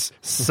there's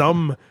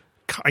some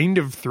kind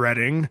of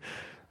threading.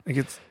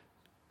 Like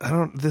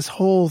this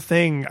whole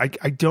thing,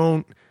 I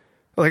don't,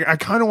 like, I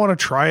kind of want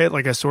to try it.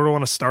 Like, I sort of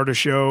want to start a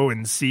show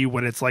and see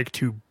what it's like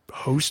to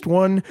host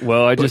one.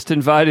 Well, I just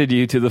invited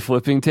you to the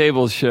Flipping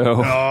Tables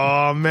show.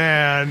 Oh,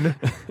 man.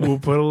 We'll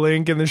put a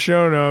link in the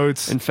show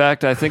notes. In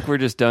fact, I think we're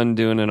just done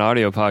doing an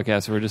audio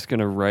podcast. We're just going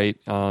to write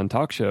on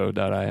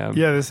talkshow.im.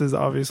 Yeah, this is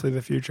obviously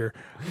the future.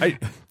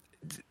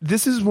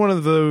 This is one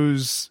of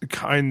those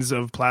kinds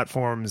of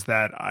platforms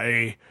that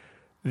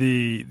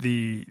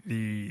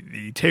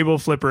the table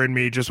flipper in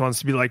me just wants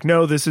to be like,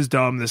 no, this is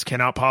dumb. This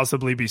cannot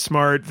possibly be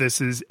smart.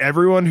 This is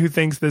everyone who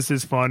thinks this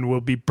is fun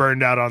will be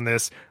burned out on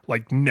this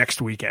like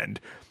next weekend.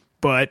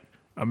 But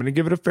I'm going to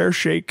give it a fair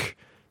shake.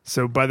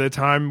 So by the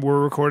time we're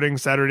recording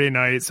Saturday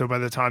night, so by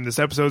the time this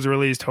episode's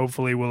released,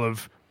 hopefully we'll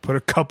have put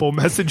a couple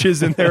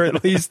messages in there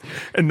at least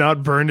and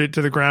not burned it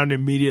to the ground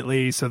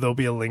immediately. So there'll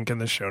be a link in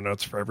the show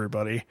notes for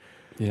everybody.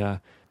 Yeah.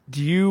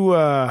 Do you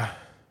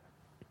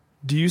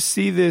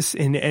see this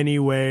in any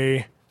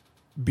way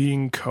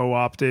being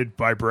co-opted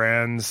by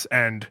brands,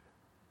 and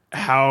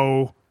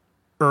how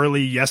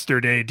early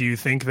yesterday do you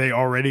think they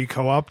already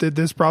co-opted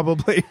this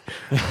probably?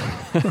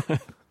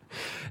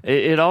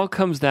 It all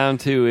comes down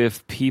to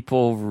if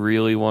people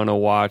really want to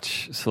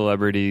watch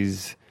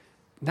celebrities,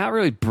 not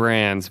really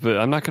brands, but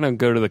I'm not going to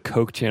go to the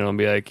Coke channel and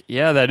be like,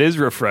 yeah, that is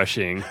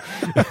refreshing.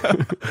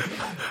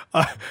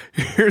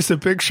 Here's a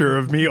picture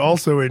of me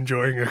also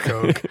enjoying a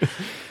Coke.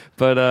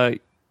 But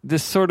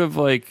this sort of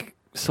like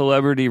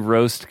celebrity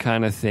roast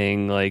kind of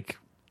thing, like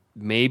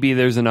maybe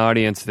there's an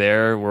audience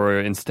there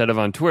where instead of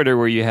on Twitter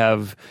where you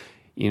have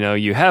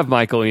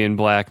Michael Ian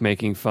Black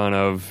making fun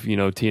of,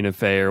 Tina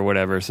Fey or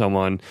whatever,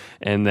 someone,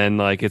 and then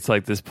like it's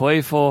like this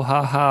playful,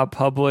 haha,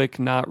 public,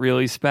 not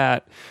really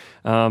spat.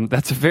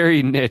 That's a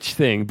very niche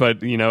thing, but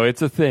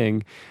it's a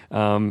thing.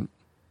 On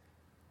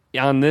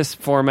this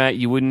format,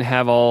 you wouldn't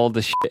have all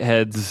the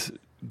shitheads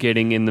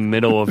getting in the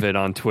middle of it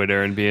on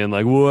Twitter and being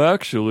like, well,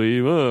 actually,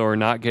 or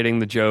not getting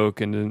the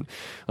joke. And then,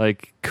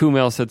 like,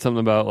 Kumail said something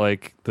about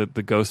like the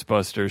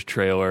Ghostbusters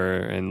trailer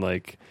and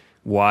like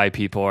why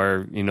people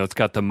are, it's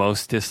got the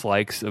most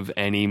dislikes of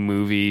any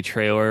movie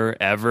trailer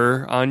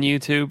ever on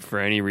YouTube for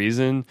any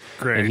reason.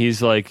 Great. And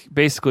he's like,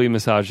 basically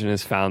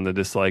misogynists found the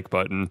dislike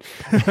button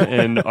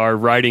and are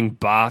writing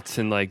bots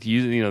and like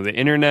using, the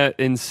internet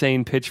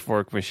insane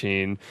pitchfork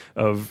machine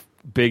of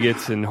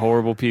bigots and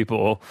horrible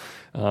people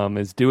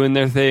is doing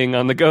their thing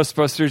on the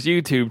Ghostbusters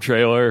YouTube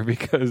trailer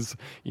because,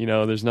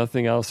 there's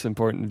nothing else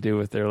important to do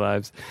with their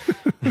lives.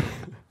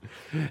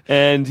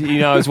 And,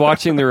 I was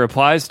watching the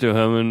replies to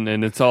him,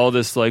 and it's all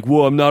this like,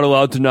 well, I'm not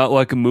allowed to not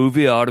like a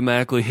movie. I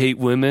automatically hate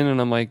women. And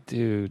I'm like,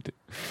 dude,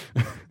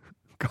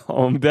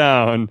 calm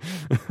down.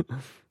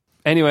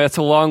 Anyway, that's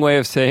a long way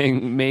of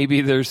saying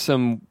maybe there's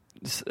some,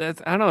 I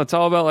don't know, it's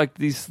all about like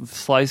these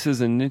slices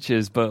and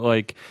niches, but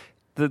like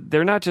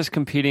they're not just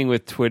competing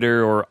with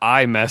Twitter or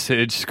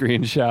iMessage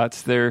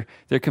screenshots. They're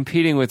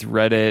competing with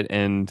Reddit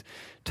and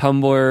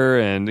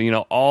Tumblr and,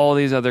 all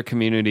these other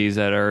communities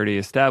that are already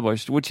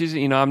established, which is,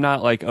 I'm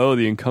not like, oh,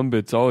 the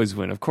incumbents always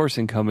win. Of course,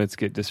 incumbents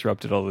get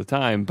disrupted all the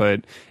time,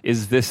 but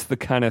is this the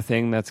kind of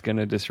thing that's going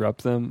to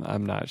disrupt them?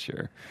 I'm not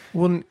sure.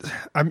 Well,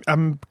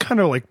 I'm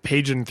kind of like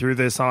paging through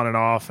this on and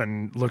off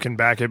and looking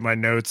back at my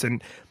notes,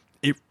 and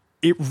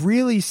it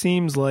really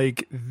seems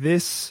like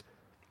this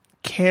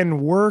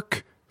can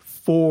work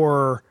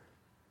for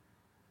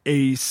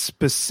a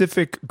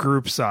specific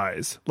group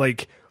size,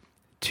 like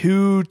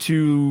 2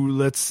 to,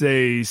 let's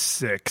say,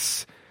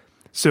 6.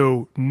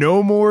 So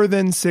no more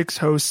than 6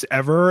 hosts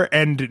ever,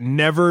 and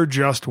never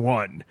just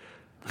one.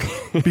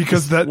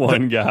 Because that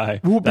one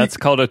guy. That's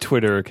called a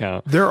Twitter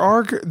account. There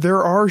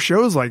are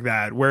shows like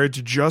that where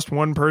it's just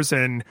one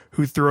person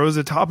who throws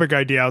a topic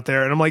idea out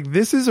there, and I'm like,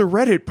 this is a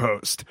Reddit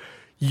post.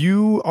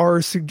 You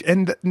are,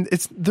 and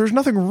there's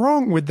nothing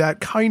wrong with that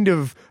kind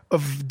of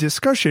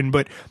discussion,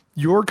 but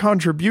your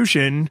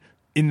contribution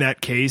in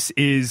that case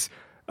is,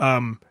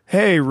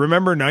 hey,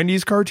 remember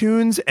 90s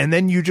cartoons? And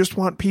then you just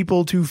want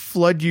people to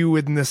flood you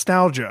with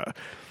nostalgia.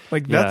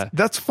 Like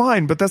that's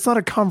fine, but that's not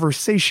a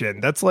conversation.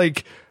 That's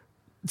like,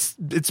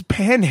 it's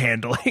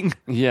panhandling.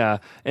 Yeah.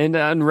 And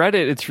on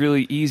Reddit, it's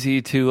really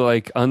easy to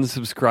like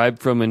unsubscribe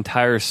from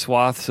entire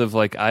swaths of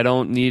like, I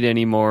don't need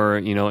any more,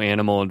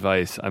 animal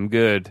advice. I'm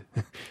good.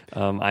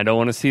 I don't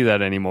want to see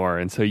that anymore.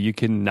 And so you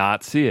can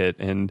not see it.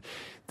 And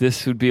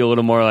this would be a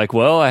little more like,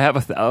 well, I have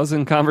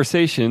 1,000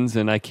 conversations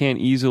and I can't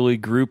easily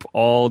group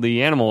all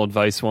the animal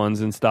advice ones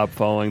and stop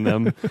following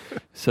them.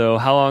 So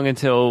how long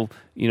until,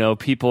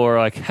 people are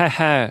like,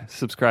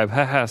 subscribe.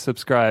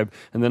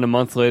 And then a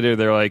month later,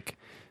 they're like,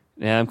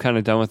 yeah, I'm kind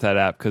of done with that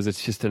app because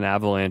it's just an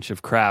avalanche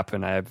of crap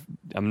and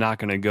I'm not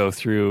going to go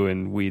through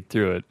and weed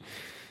through it.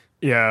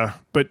 Yeah.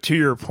 But to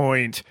your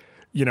point,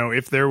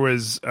 if there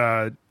was,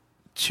 I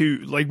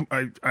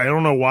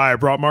don't know why I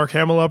brought Mark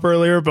Hamill up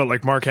earlier, but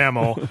like Mark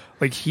Hamill,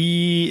 like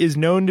he is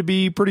known to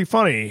be pretty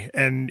funny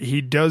and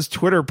he does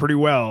Twitter pretty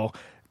well.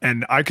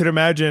 And I could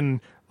imagine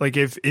like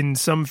if in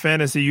some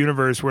fantasy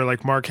universe where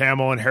like Mark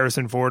Hamill and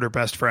Harrison Ford are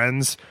best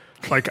friends,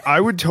 like I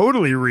would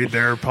totally read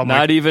their public.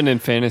 Not even in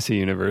fantasy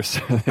universe.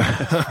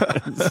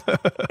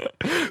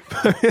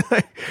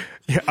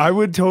 Yeah, I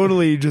would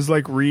totally just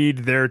like read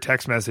their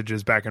text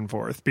messages back and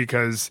forth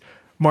because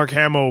Mark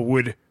Hamill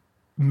would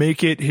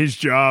make it his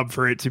job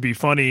for it to be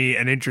funny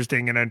and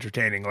interesting and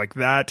entertaining like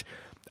that.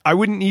 I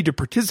wouldn't need to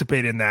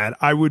participate in that.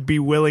 I would be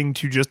willing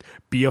to just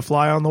be a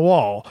fly on the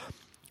wall.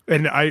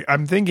 And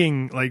I'm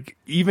thinking like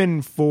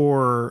even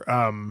for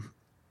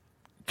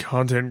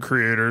content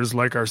creators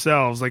like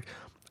ourselves, like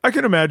I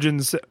can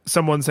imagine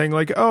someone saying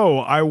like, "Oh,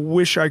 I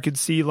wish I could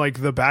see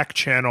like the back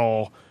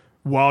channel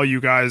while you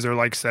guys are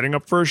like setting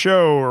up for a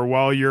show or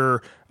while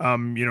you're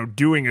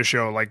doing a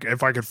show. Like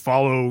if I could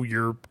follow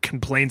your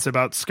complaints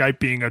about Skype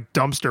being a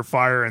dumpster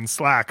fire in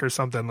Slack or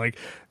something like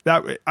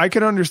that." I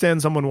could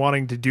understand someone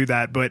wanting to do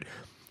that, but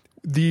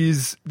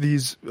these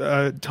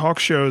talk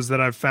shows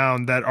that I've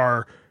found that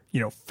are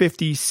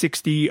 50,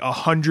 60,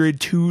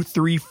 100, 200,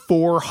 300,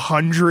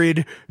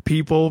 400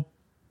 people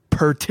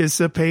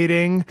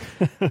participating.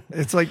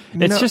 It's like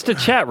it's just a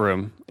chat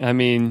room. I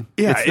mean,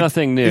 it's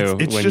nothing new.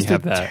 It's when just you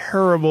have a that.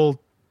 terrible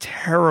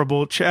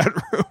chat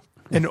room.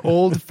 An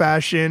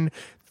old-fashioned,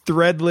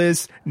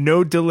 threadless,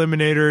 no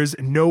delimiters,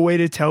 no way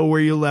to tell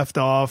where you left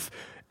off.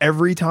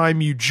 Every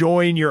time you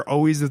join, you're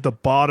always at the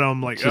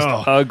bottom. Like just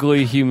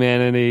ugly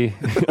humanity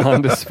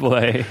on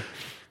display.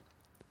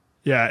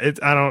 Yeah,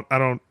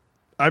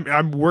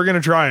 we're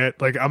gonna try it.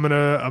 Like I'm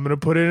gonna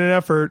put in an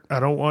effort. I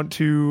don't want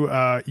to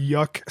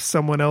yuck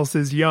someone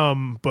else's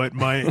yum, but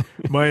my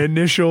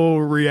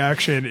initial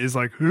reaction is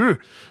like, ugh.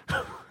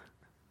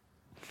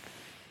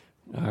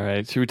 All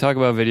right, should we talk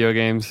about video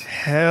games?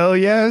 Hell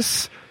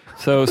yes.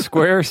 So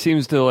Square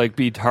seems to like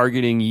be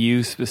targeting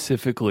you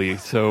specifically.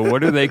 So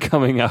what are they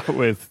coming out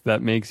with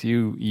that makes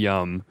you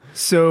yum?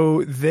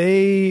 So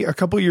they a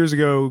couple years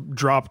ago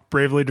dropped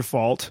Bravely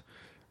Default.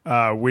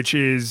 Which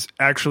is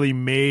actually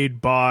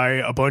made by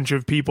a bunch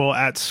of people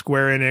at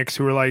Square Enix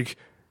who were like,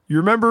 you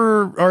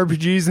remember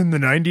RPGs in the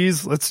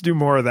 90s? Let's do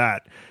more of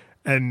that.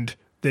 And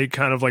they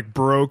kind of like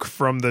broke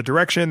from the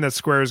direction that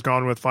Square has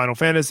gone with Final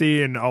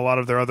Fantasy and a lot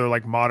of their other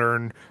like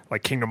modern,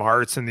 like Kingdom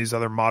Hearts and these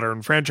other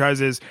modern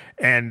franchises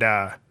and,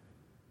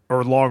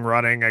 or long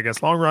running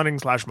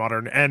 /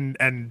 modern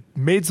and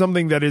made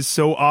something that is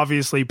so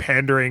obviously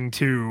pandering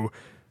to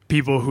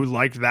people who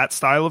liked that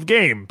style of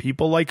game,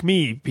 people like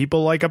me,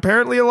 people like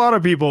apparently a lot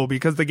of people,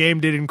 because the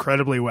game did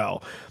incredibly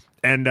well.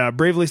 And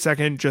Bravely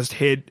Second just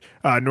hit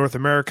North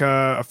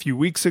America a few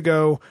weeks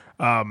ago.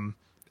 And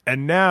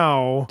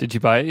now... Did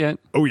you buy it yet?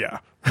 Oh, yeah.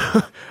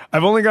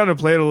 I've only gotten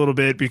to play it a little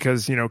bit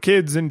because,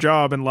 kids and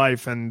job and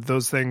life and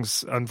those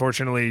things,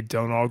 unfortunately,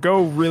 don't all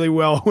go really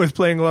well with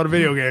playing a lot of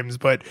video games.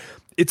 But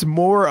it's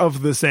more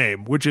of the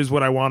same, which is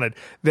what I wanted.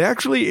 They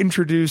actually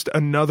introduced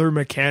another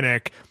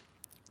mechanic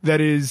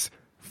that is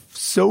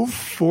so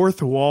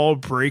fourth wall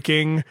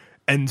breaking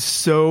and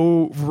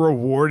so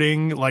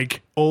rewarding,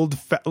 like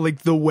like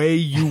the way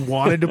you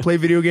wanted to play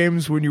video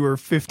games when you were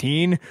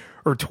 15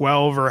 or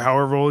 12 or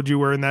however old you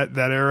were in that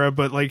era.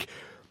 But like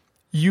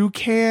you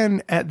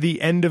can, at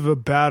the end of a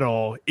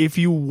battle, if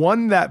you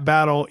won that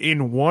battle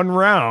in one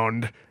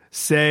round,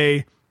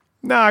 say,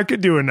 nah, I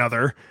could do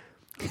another.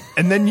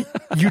 And then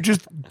you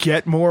just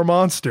get more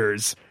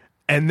monsters.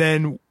 And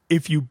then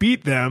if you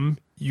beat them,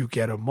 you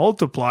get a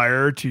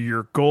multiplier to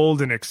your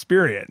gold and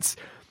experience.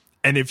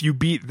 And if you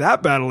beat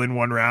that battle in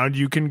one round,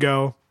 you can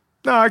go,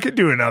 no, I could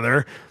do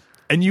another.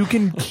 And you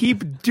can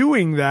keep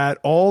doing that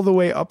all the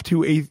way up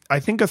to I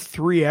think a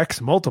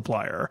 3x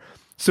multiplier.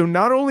 So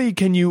not only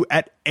can you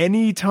at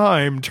any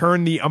time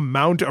turn the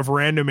amount of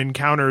random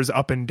encounters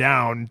up and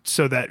down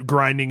so that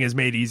grinding is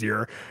made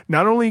easier,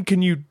 not only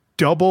can you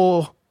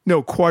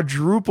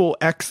quadruple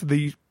X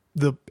the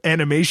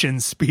animation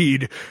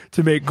speed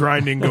to make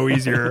grinding go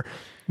easier.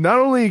 Not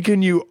only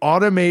can you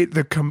automate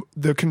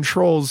the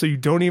controls so you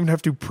don't even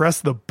have to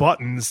press the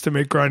buttons to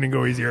make grinding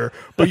go easier,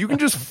 but you can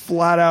just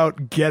flat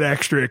out get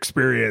extra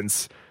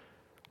experience.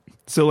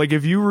 So like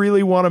if you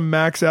really want to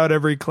max out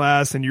every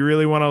class and you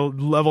really want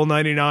to level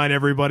 99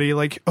 everybody,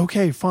 like,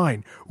 okay,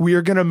 fine. We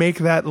are going to make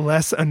that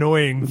less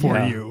annoying for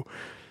you.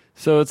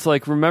 So it's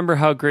like, remember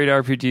how great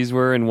RPGs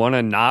were and want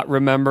to not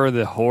remember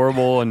the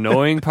horrible,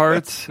 annoying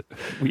parts?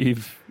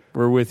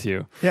 We're with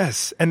you.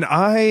 Yes, and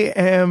I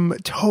am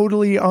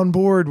totally on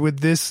board with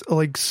this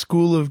like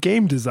school of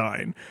game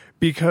design,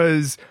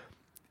 because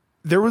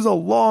there was a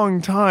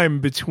long time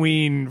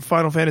between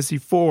Final Fantasy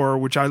IV,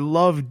 which I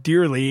love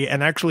dearly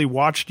and actually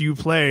watched you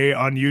play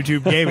on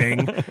YouTube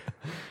Gaming,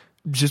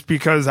 just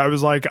because I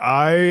was like,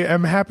 I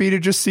am happy to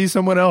just see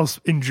someone else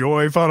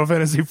enjoy Final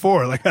Fantasy IV.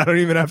 Like, I don't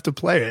even have to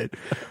play it.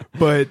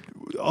 But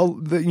all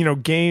the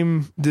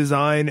game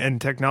design and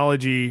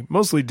technology,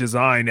 mostly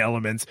design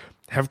elements,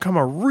 have come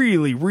a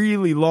really,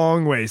 really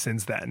long way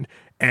since then.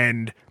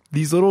 And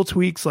these little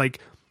tweaks, like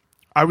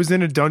I was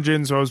in a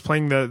dungeon, so I was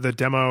playing the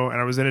demo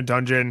and I was in a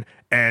dungeon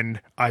and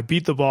I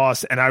beat the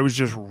boss and I was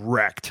just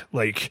wrecked.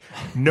 Like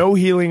no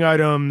healing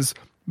items,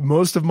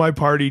 most of my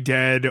party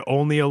dead,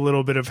 only a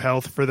little bit of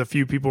health for the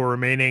few people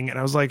remaining. And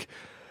I was like,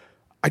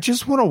 I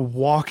just want to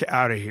walk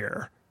out of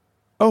here.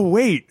 Oh,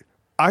 wait,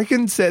 I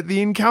can set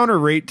the encounter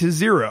rate to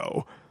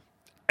 0.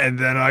 And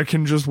then I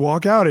can just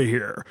walk out of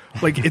here.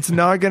 Like, it's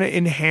not going to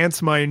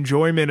enhance my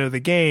enjoyment of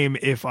the game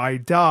if I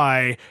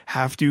die,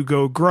 have to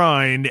go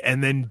grind,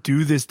 and then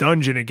do this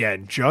dungeon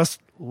again. Just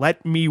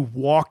let me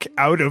walk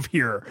out of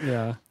here.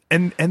 Yeah.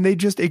 And they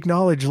just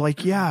acknowledge,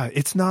 like, yeah,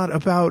 it's not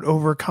about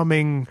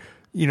overcoming,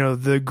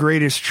 the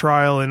greatest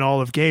trial in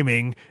all of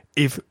gaming.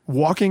 if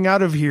walking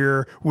out of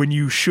here when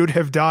you should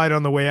have died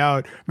on the way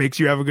out makes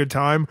you have a good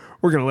time,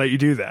 we're going to let you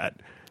do that.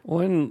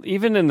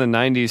 Even in the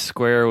 90s,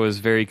 Square was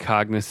very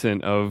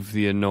cognizant of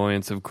the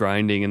annoyance of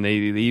grinding, and they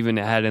even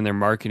had in their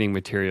marketing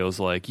materials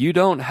like, you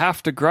don't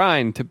have to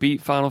grind to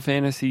beat Final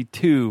Fantasy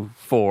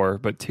 4,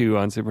 but 2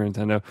 on Super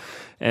Nintendo.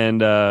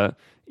 And,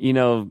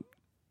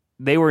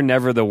 they were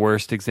never the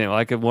worst example.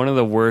 Like, one of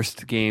the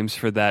worst games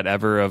for that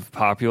ever of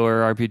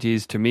popular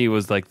RPGs to me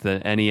was like the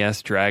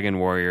NES Dragon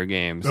Warrior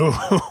games.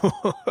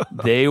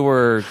 They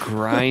were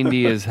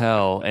grindy as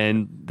hell,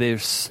 and they're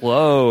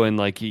slow, and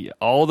like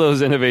all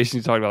those innovations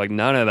you talked about, like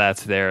none of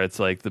that's there. It's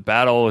like the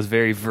battle was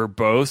very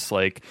verbose,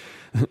 like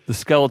the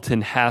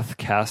skeleton hath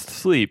cast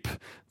sleep.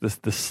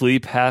 The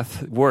sleep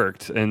hath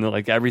worked, and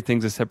like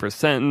everything's a separate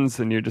sentence,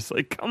 and you're just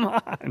like, come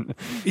on.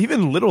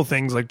 Even little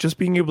things like just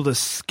being able to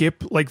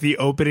skip like the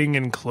opening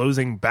and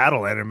closing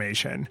battle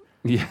animation.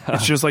 Yeah.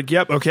 It's just like,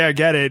 yep, okay, I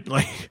get it.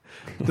 Like,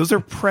 those are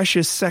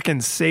precious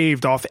seconds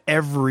saved off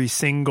every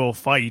single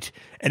fight.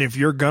 And if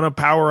you're gonna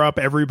power up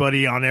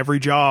everybody on every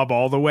job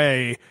all the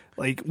way,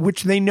 like,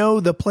 which they know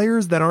the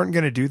players that aren't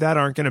gonna do that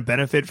aren't gonna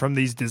benefit from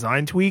these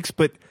design tweaks,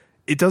 but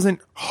it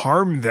doesn't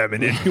harm them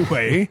in any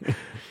way.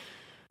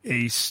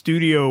 A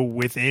studio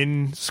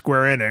within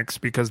Square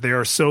Enix, because they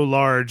are so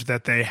large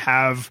that they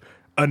have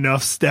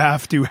enough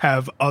staff to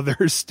have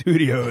other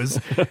studios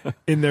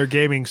in their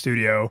gaming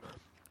studio.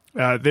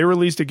 They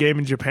released a game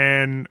in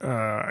Japan,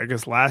 I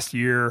guess last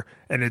year,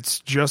 and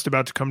it's just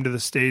about to come to the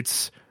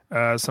States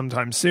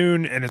sometime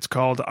soon, and it's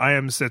called I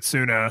Am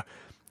Setsuna.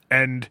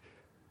 And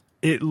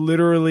it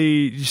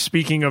literally,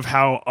 speaking of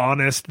how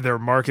honest their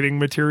marketing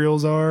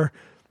materials are,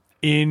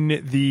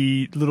 in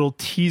the little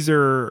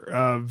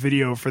teaser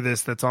video for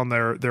this that's on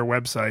their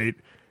website,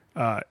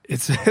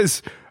 it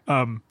says,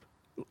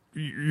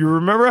 you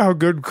remember how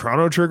good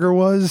Chrono Trigger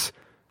was?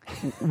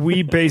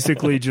 We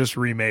basically just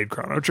remade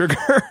Chrono Trigger.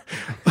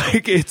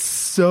 Like, it's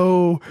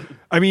so...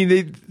 I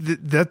mean,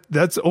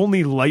 that's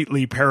only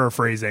lightly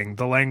paraphrasing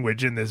the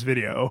language in this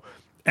video.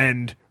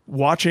 And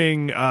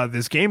watching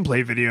this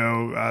gameplay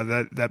video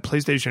that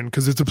PlayStation,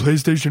 because it's a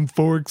PlayStation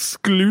 4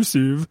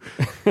 exclusive,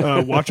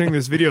 watching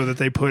this video that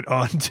they put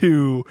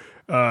onto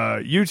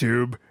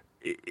YouTube,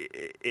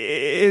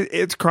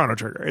 it's Chrono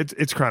Trigger.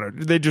 It's Chrono.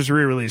 They just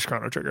re-released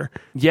Chrono Trigger.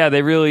 Yeah,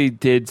 they really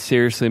did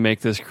seriously make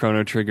this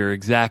Chrono Trigger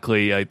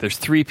exactly. Like, there's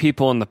 3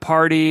 people in the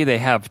party. They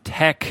have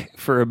tech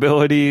for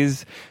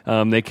abilities.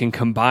 They can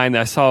combine.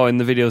 I saw in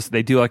the videos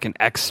they do like an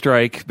X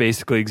Strike,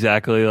 basically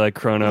exactly like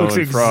Chrono. Looks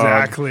and Frog.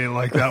 exactly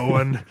like that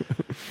one.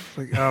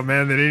 Like, oh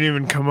man, they didn't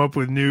even come up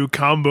with new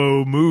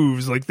combo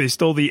moves. Like, they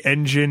stole the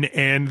engine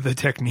and the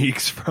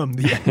techniques from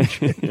the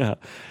engine. Yeah,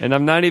 and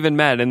I'm not even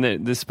mad.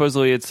 And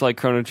supposedly it's like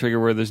Chrono Trigger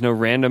where there's no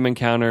random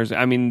encounters.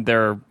 I mean,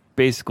 there are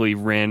basically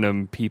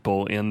random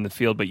people in the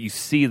field, but you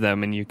see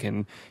them and you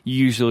can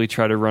usually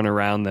try to run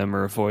around them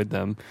or avoid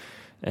them.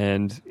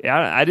 And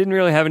I didn't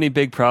really have any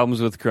big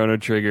problems with Chrono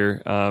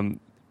Trigger.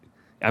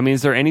 I mean,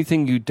 is there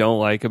anything you don't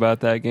like about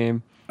that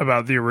game?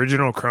 About the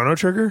original Chrono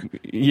Trigger?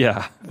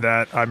 Yeah.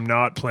 That I'm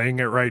not playing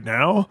it right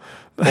now?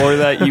 Or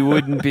that you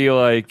wouldn't be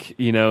like,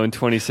 in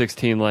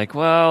 2016, like,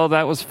 well,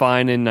 that was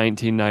fine in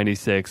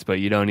 1996, but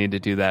you don't need to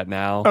do that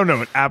now. Oh,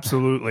 no, it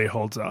absolutely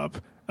holds up.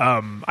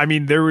 I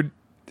mean,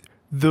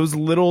 those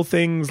little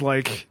things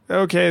like,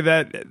 okay,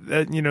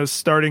 that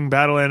starting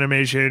battle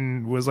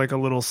animation was like a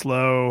little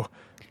slow,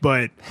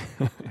 but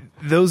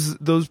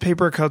those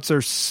paper cuts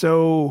are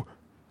so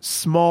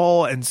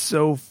small and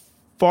so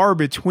far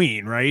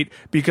between, right?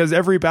 Because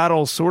every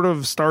battle sort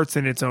of starts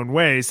in its own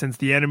way since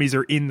the enemies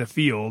are in the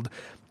field.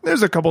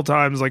 There's a couple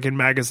times like in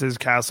Magus's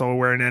castle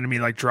where an enemy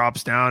like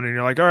drops down and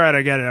you're like, all right,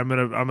 I get it. I'm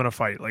gonna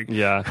fight. Like,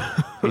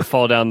 yeah, you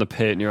fall down the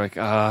pit and you're like,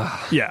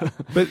 ah. Yeah,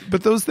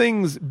 but those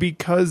things,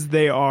 because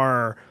they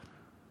are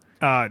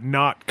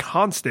not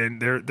constant,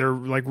 they're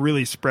like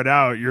really spread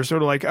out. You're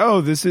sort of like,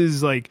 oh, this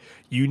is like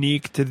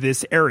unique to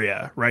this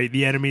area, right?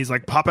 The enemies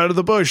like pop out of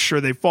the bush or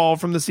they fall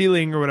from the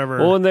ceiling or whatever.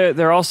 Well, and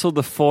they're also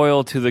the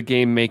foil to the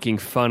game making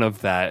fun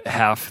of that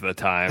half the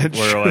time. That's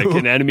where true. Like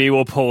an enemy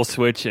will pull a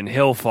switch and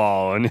he'll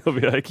fall and he'll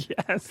be like,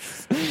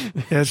 yes.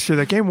 Yeah, that's true.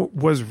 That game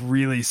was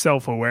really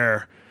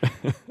self-aware.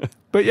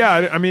 But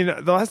yeah, I mean,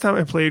 the last time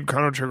I played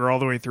Chrono Trigger all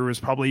the way through was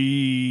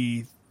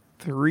probably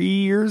 3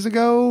 years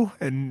ago,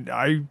 and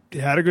I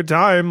had a good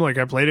time. Like,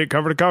 I played it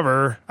cover to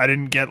cover. I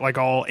didn't get like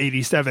all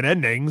 87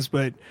 endings,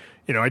 but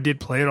I did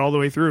play it all the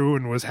way through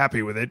and was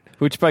happy with it.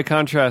 Which, by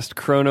contrast,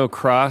 Chrono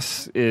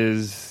Cross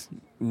is...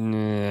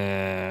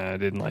 Nah, I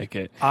didn't like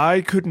it.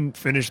 I couldn't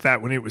finish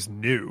that when it was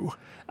new.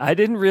 I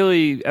didn't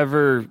really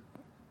ever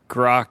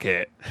grok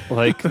it.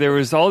 Like, there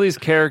was all these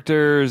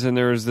characters, and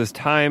there was this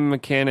time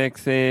mechanic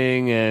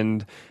thing,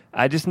 and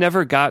I just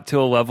never got to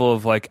a level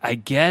of like, I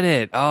get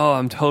it. Oh,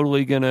 I'm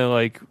totally gonna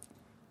like,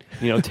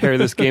 tear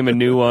this game a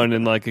new one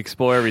and like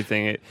explore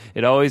everything.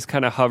 It always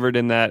kind of hovered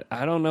in that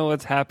I don't know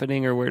what's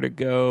happening or where to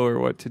go or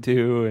what to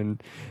do,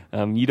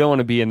 and you don't want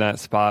to be in that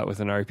spot with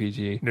an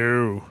RPG.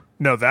 No,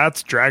 No,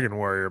 that's Dragon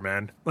Warrior,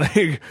 man.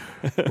 Like,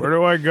 where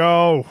do I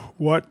go?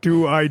 What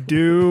do I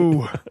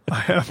do? I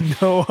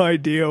have no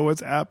idea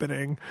what's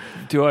happening.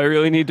 Do I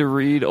really need to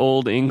read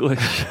Old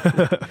English?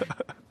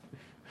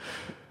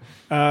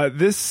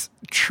 This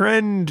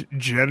trend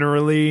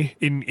generally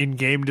in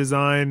game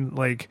design,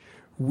 like,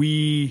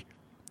 we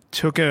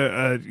took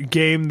a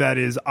game that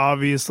is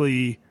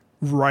obviously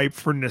ripe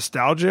for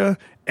nostalgia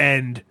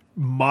and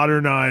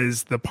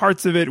modernized the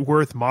parts of it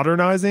worth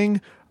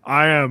modernizing.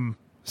 I am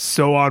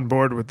so on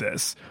board with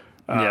this.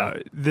 I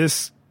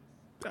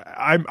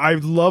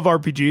love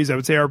RPGs. I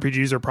would say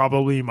RPGs are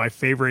probably my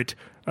favorite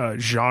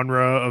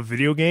genre of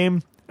video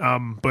game.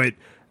 But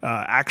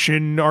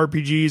action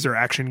RPGs or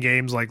action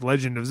games like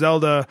Legend of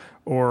Zelda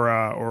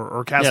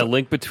or Castle. Yeah,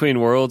 Link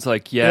Between Worlds.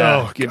 Like,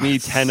 give me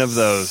 10 of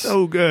those.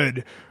 So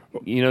good.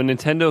 You know,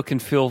 Nintendo can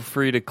feel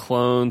free to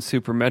clone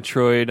Super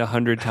Metroid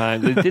 100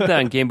 times. They did that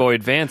on Game Boy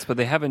Advance, but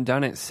they haven't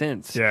done it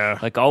since. Yeah.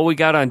 Like, all we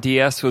got on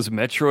DS was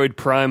Metroid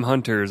Prime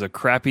Hunters, a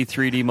crappy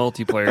 3D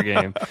multiplayer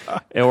game,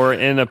 or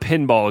in a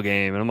pinball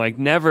game. And I'm like,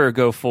 never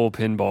go full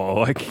pinball.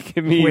 Like,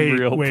 give me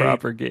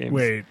proper games.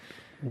 Wait,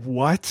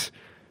 what?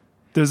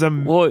 There's a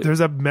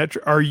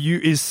Metro.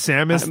 Is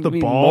Samus the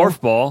ball?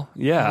 Morph Ball,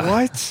 yeah.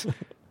 What?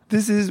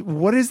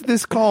 What is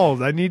this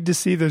called? I need to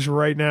see this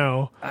right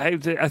now. I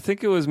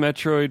think it was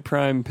Metroid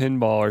Prime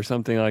Pinball or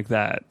something like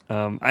that.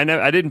 I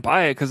didn't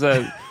buy it because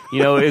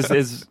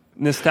as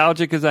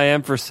nostalgic as I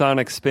am for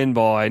Sonic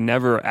Spinball, I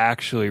never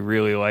actually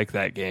really liked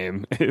that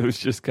game. It was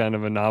just kind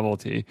of a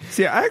novelty.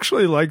 See, I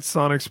actually liked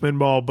Sonic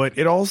Spinball, but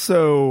it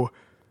also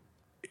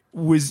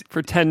was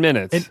for 10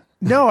 minutes.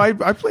 No, I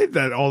played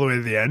that all the way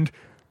to the end.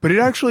 But it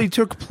actually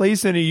took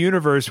place in a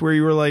universe where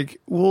you were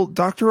like, well,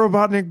 Dr.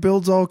 Robotnik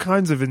builds all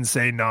kinds of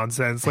insane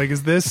nonsense. Like,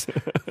 is this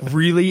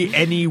really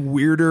any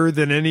weirder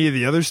than any of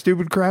the other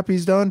stupid crap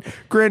he's done?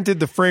 Granted,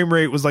 the frame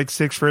rate was like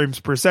 6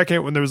 frames per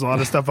second when there was a lot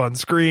of stuff on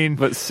screen.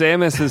 But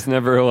Samus is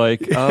never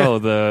like,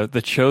 the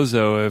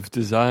Chozo have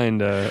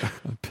designed a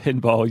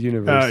pinball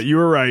universe. You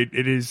were right.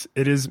 It is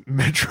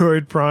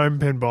Metroid Prime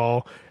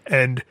Pinball.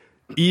 And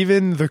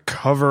even the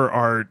cover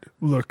art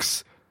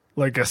looks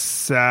like a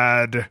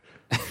sad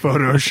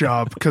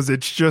Photoshop because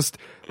it's just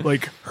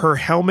like her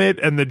helmet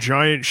and the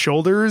giant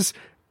shoulders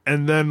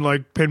and then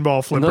like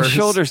pinball flippers. And those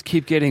shoulders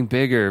keep getting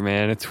bigger,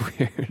 man. It's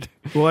weird.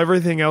 Well,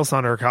 everything else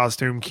on her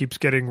costume keeps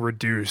getting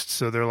reduced,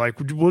 so they're like,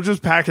 we'll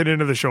just pack it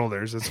into the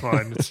shoulders. It's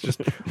fine. It's just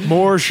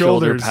more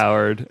shoulders. Shoulder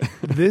powered.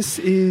 This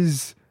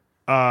is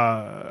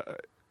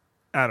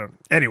I don't.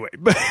 Anyway,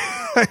 but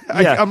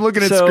I'm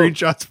looking at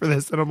screenshots for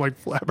this, and I'm like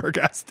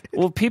flabbergasted.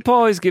 Well, people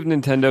always give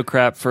Nintendo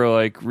crap for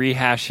like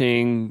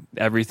rehashing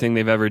everything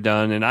they've ever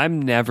done, and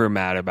I'm never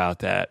mad about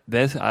that.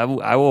 I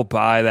will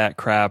buy that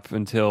crap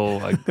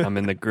until I'm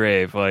in the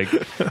grave. Like,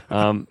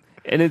 and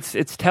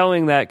it's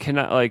telling that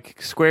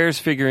Square's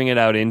figuring it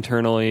out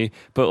internally,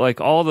 but like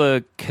all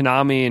the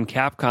Konami and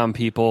Capcom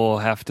people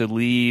have to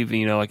leave.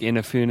 You know, like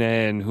Inafune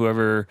and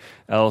whoever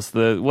else.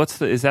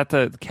 Is that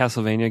the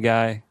Castlevania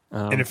guy?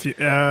 And if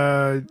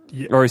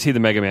or is he the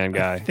Mega Man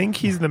guy? I think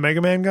he's the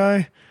Mega Man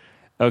guy.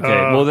 Okay,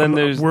 well then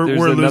we're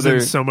losing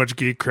so much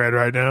geek cred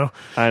right now.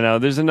 I know.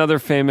 There's another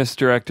famous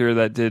director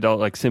that did all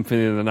like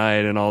Symphony of the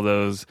Night and all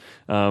those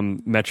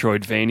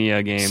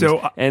Metroidvania games.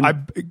 So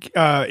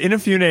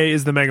Inafune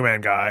is the Mega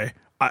Man guy.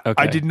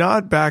 I did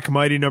not back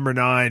Mighty Number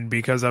 9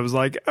 because I was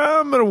like,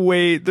 I'm going to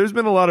wait. There's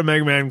been a lot of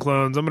Mega Man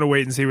clones. I'm going to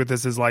wait and see what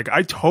this is like.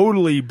 I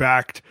totally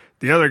backed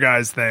the other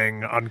guy's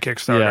thing on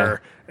Kickstarter,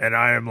 and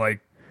I am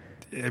like,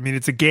 I mean,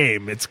 it's a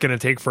game. It's going to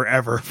take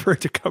forever for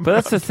it to come out. But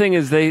that's the thing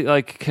is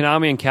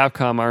Konami and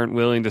Capcom aren't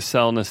willing to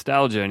sell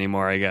nostalgia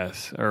anymore, I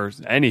guess, or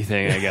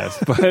anything, I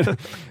guess. But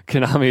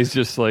Konami's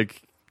just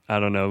like, I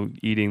don't know,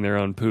 eating their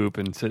own poop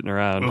and sitting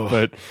around. Ugh.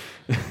 But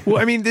well,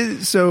 I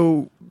mean,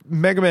 so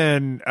Mega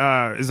Man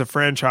is a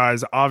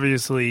franchise,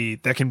 obviously,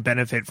 that can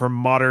benefit from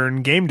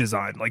modern game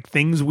design, like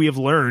things we have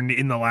learned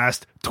in the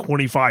last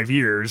 25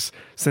 years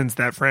since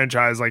that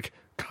franchise, like,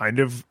 kind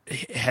of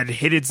had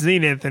hit its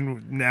zenith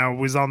and now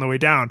was on the way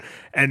down.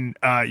 And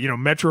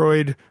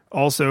Metroid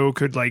also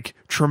could like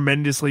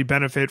tremendously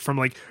benefit from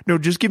like, no,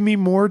 just give me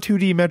more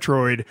 2D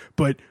Metroid,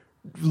 but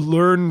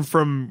learn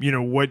from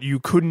what you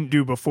couldn't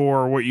do before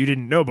or what you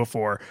didn't know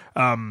before.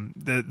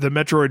 The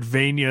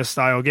Metroidvania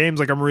style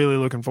games, like, I'm really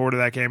looking forward to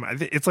that game.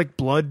 It's like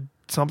Blood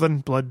I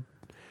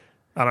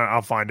don't know,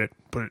 I'll find it,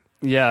 but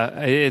yeah,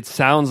 it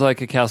sounds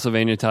like a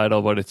Castlevania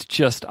title, but it's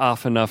just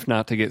off enough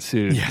not to get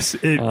sued. Yes,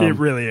 it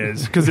really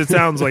is, because it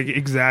sounds like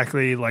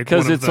exactly like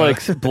because it's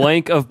like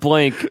blank of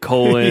blank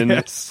colon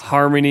yes.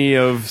 harmony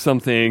of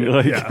something.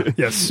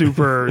 Like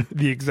super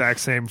the exact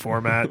same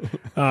format.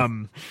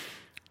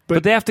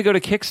 But they have to go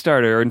to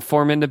Kickstarter and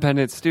form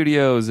independent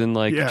studios and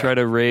try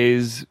to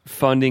raise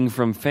funding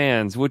from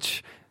fans,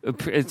 which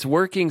it's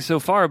working so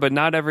far, but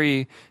not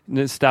every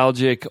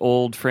nostalgic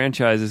old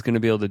franchise is going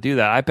to be able to do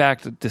that. I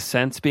backed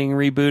Descent's being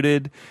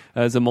rebooted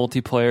as a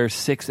multiplayer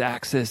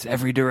 6-axis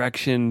every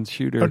direction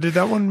shooter. Oh, did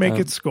that one make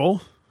its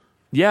goal?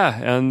 Yeah,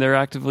 and they're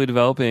actively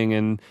developing,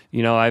 and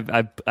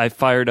I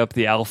fired up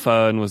the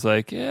alpha and was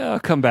like, yeah, I'll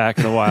come back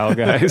in a while,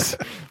 guys.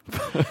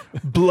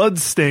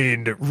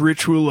 Bloodstained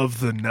Ritual of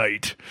the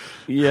Night.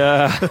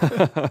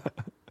 Yeah.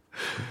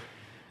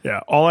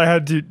 Yeah, all I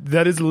had to...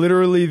 That is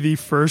literally the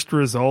first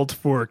result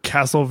for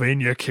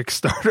Castlevania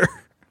Kickstarter.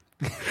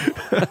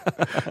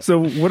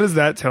 So what does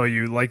that tell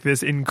you? Like,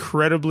 this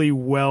incredibly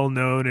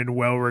well-known and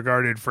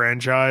well-regarded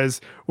franchise,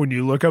 when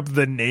you look up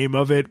the name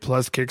of it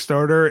plus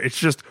Kickstarter, it's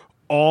just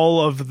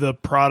all of the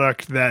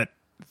product that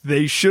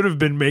they should have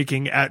been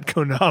making at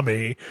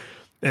Konami.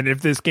 And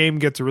if this game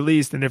gets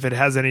released and if it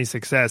has any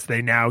success,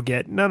 they now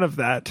get none of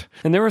that.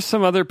 And there was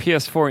some other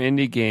PS4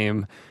 indie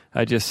game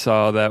I just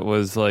saw that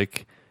was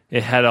like...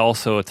 It had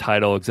also a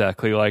title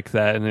exactly like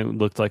that, and it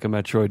looked like a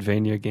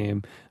Metroidvania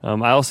game.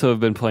 I also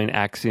have been playing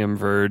Axiom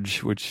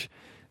Verge, which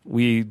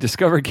we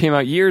discovered came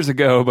out years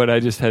ago, but I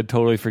just had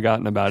totally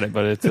forgotten about it.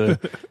 But it's a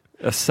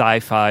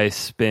sci-fi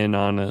spin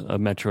on a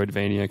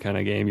Metroidvania kind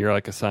of game. You're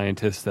like a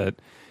scientist that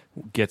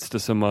gets to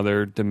some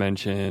other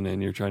dimension,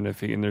 and you're trying to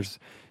figure... And there's,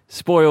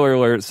 spoiler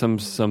alert, some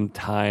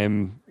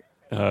time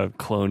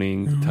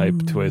cloning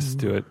type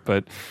twist to it,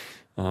 but...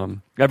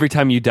 every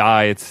time you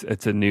die,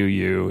 it's a new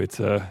you. It's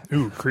a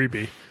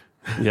creepy.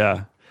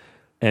 Yeah,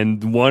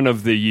 and one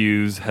of the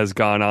yous has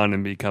gone on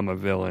and become a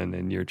villain,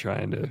 and you're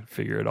trying to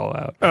figure it all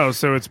out. Oh,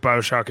 so it's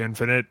BioShock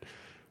Infinite,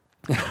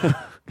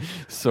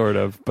 sort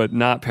of, but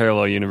not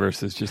parallel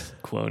universes, just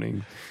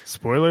cloning.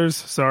 Spoilers.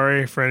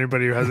 Sorry for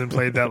anybody who hasn't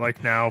played that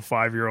now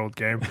 5-year-old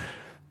game.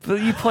 But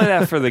you play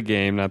that for the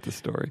game, not the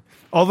story.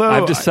 Although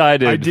I've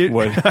decided, I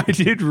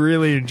did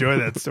really enjoy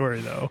that story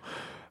though.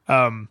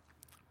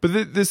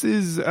 But this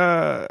is,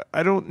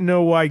 I don't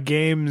know why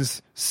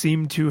games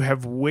seem to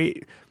have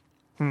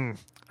I'm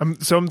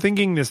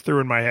thinking this through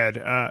in my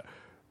head.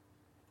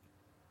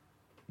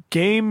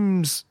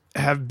 Games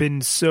have been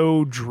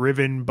so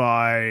driven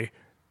by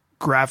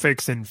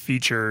graphics and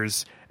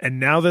features, and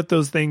now that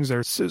those things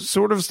are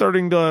sort of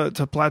starting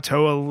to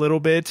plateau a little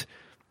bit,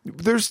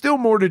 there's still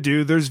more to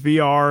do. There's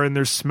VR and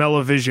there's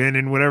smell-o-vision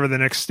and whatever the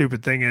next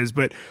stupid thing is,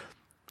 but...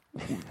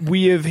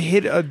 We have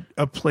hit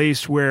a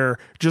place where,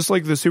 just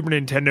like the Super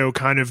Nintendo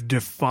kind of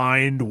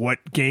defined what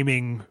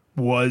gaming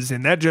was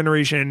in that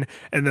generation,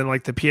 and then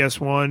like the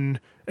PS1,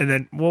 and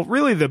then, well,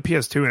 really the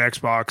PS2 and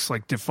Xbox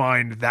like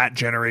defined that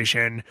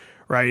generation,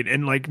 right?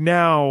 And like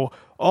now,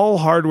 all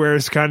hardware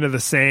is kind of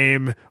the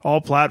same. All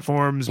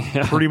platforms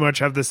pretty much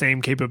have the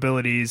same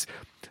capabilities.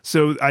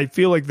 So I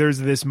feel like there's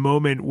this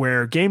moment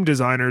where game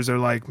designers are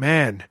like,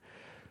 man,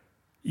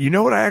 you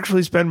know what I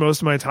actually spend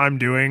most of my time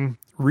doing?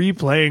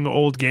 Replaying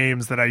old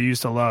games that I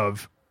used to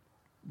love.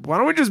 Why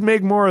don't we just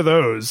make more of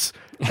those?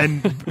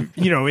 And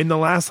in the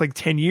last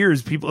 10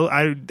 years,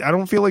 I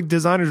don't feel like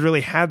designers really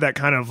had that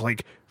kind of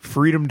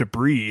freedom to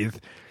breathe.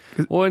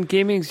 Well, and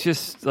gaming's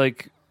just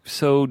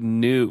so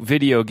new.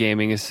 Video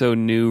gaming is so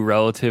new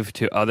relative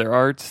to other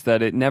arts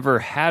that it never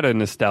had a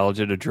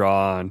nostalgia to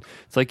draw on.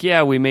 It's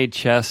we made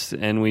chess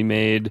and we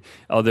made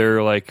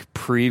other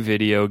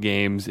pre-video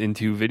games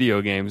into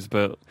video games,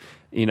 but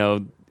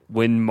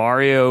when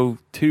Mario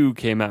 2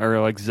 came out,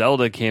 or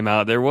Zelda came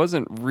out, there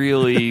wasn't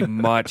really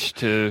much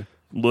to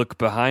look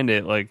behind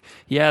it.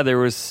 There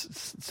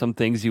was some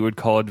things you would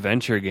call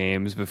adventure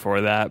games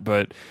before that,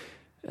 but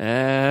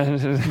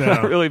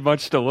not really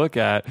much to look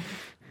at.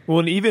 Well,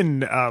 and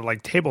even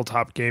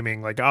tabletop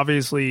gaming,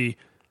 obviously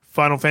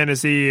Final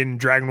Fantasy and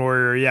Dragon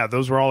Warrior,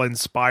 those were all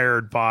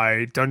inspired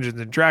by Dungeons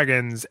and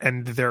Dragons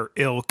and their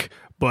ilk,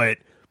 but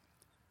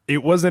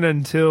it wasn't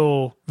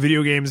until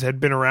video games had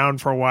been around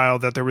for a while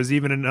that there was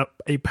even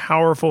a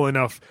powerful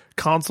enough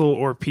console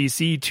or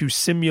PC to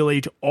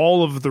simulate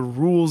all of the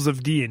rules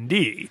of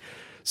D&D.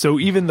 So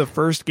even the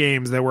first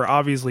games that were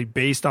obviously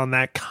based on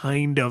that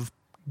kind of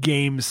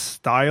game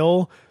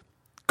style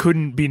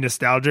couldn't be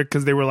nostalgic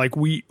because they were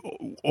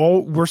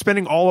we're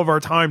spending all of our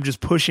time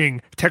just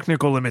pushing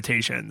technical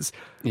limitations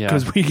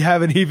because we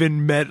haven't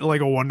even met a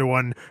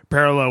 1-to-1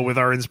 parallel with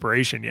our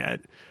inspiration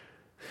yet.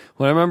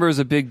 What I remember was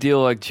a big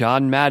deal.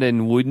 John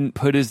Madden wouldn't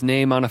put his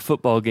name on a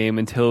football game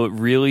until it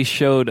really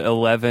showed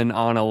 11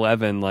 on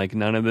 11.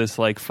 None of this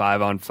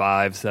 5 on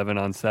 5, 7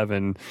 on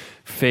 7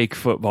 fake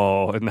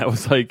football. And that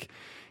was it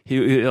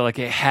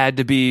had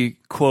to be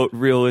quote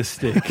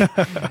realistic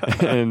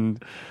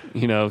and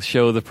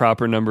show the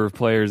proper number of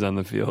players on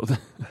the field.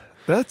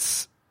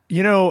 That's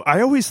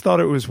I always thought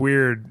it was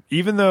weird,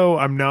 even though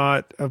I'm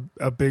not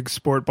a big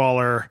sport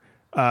baller.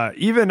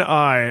 Even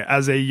I,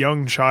 as a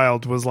young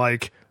child, was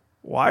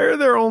why are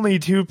there only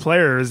 2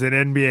 players in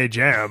NBA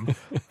Jam?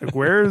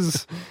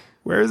 Where's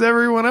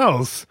everyone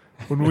else?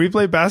 When we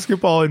play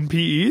basketball in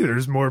PE,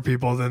 there's more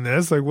people than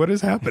this. What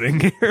is happening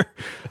here?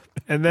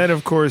 And then,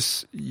 of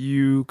course,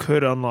 you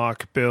could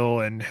unlock Bill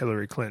and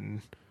Hillary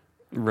Clinton.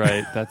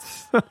 Right.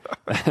 That's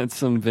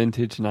some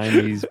vintage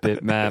 90s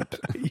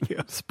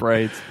bitmap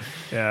sprites.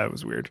 Yeah, it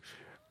was weird.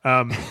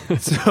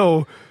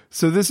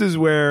 So this is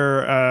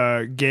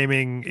where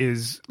gaming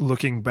is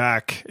looking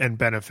back and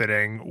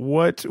benefiting.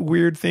 What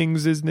weird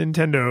things is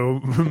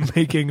Nintendo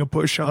making a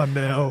push on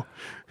now?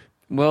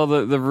 Well,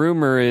 the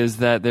rumor is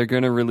that they're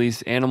going to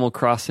release Animal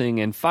Crossing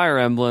and Fire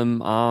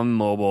Emblem on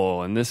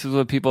mobile. And this is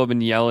what people have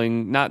been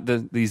yelling, not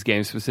these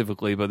games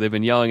specifically, but they've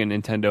been yelling at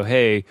Nintendo,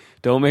 hey,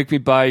 don't make me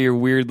buy your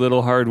weird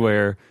little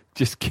hardware.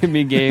 Just give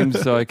me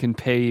games so I can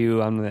pay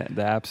you on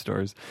the app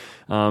stores.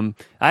 I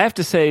have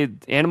to say,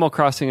 Animal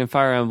Crossing and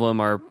Fire Emblem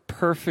are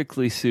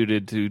perfectly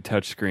suited to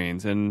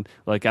touchscreens. And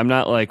like, I'm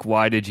not like,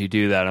 why did you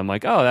do that? I'm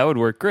like, oh, that would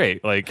work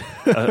great. Like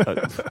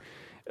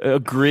a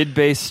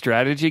grid-based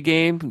strategy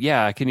game,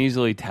 yeah, I can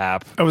easily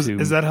tap.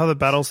 Is that how the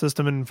battle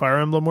system in Fire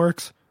Emblem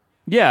works?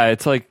 Yeah,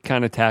 it's like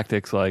kind of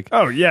tactics like.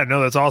 Oh, yeah,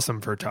 no, that's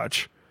awesome for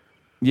touch.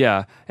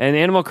 Yeah, and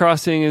Animal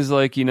Crossing is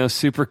like,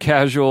 super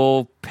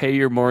casual, pay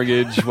your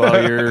mortgage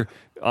while you're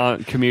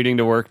commuting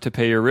to work to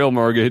pay your real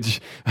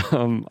mortgage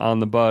on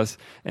the bus.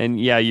 And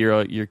yeah,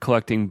 you're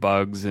collecting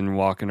bugs and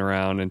walking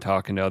around and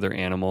talking to other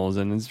animals,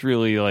 and it's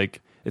really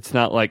like, it's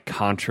not like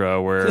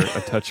Contra where a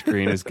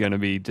touchscreen is going to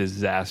be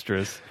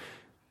disastrous.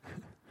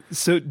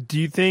 So do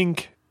you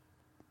think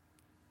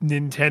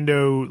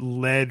Nintendo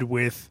led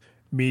with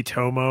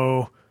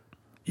Miitomo,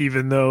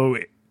 even though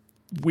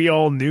we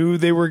all knew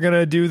they were going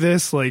to do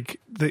this? Like,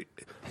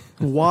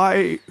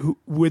 why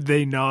would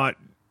they not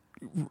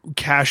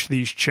cash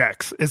these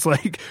checks? It's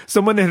like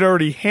someone had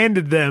already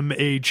handed them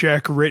a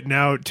check written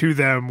out to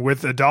them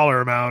with a dollar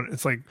amount.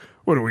 It's like,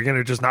 what, are we going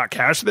to just not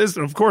cash this?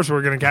 Of course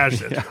we're going to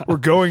cash it. Yeah. We're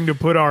going to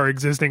put our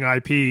existing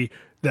IP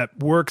that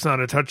works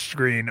on a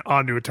touchscreen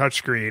onto a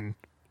touchscreen,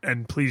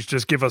 and please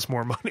just give us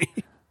more money.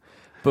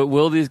 But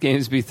will these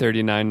games be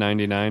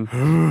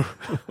 $39.99?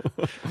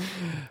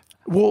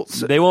 Well,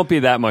 they won't be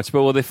that much,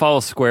 but will they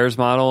follow Square's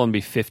model and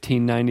be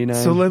 $15.99?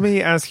 So let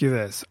me ask you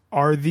this.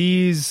 Are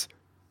these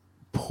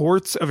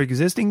ports of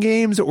existing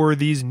games, or are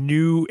these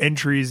new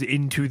entries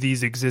into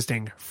these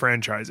existing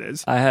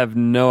franchises? I have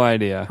no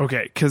idea.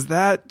 Okay, because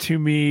that to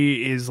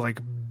me is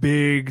like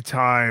big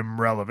time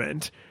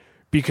relevant.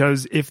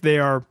 Because if they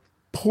are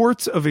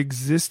ports of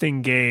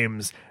existing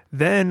games,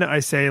 then I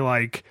say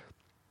like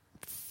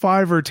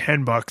 $5 or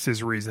 $10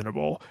 is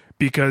reasonable,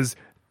 because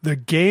the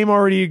game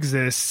already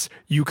exists.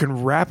 You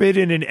can wrap it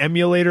in an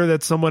emulator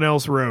that someone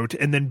else wrote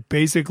and then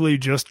basically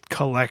just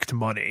collect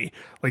money.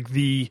 Like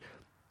the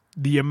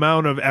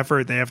amount of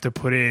effort they have to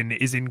put in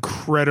is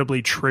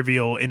incredibly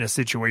trivial in a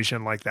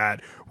situation like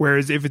that.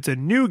 Whereas if it's a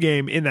new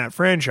game in that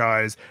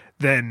franchise,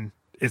 then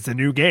it's a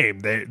new game.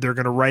 They're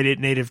going to write it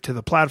native to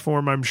the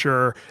platform, I'm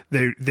sure.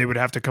 They would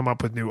have to come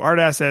up with new art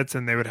assets,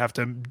 and they would have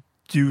to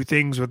do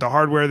things with the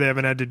hardware they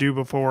haven't had to do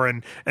before,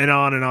 and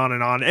on and on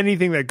and on.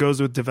 Anything that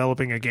goes with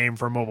developing a game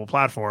for a mobile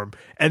platform.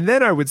 And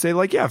then I would say,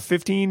 like, yeah,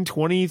 $15,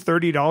 $20,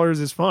 $30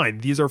 is fine.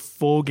 These are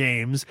full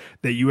games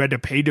that you had to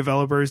pay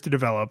developers to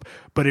develop.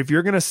 But if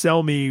you're going to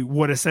sell me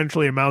what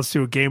essentially amounts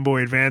to a Game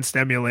Boy Advanced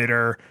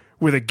emulator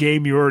with a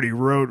game you already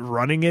wrote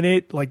running in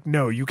it, like,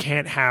 no, you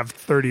can't have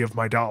 30 of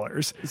my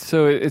dollars.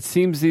 So it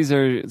seems this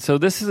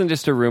isn't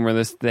just a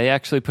rumor. They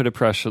actually put a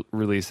press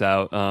release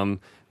out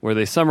where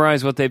they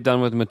summarize what they've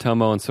done with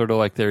Miitomo and sort of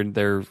like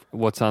their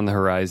what's on the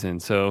horizon.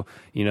 So,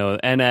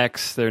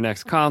 NX, their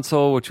next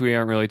console, which we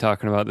aren't really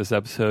talking about this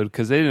episode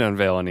because they didn't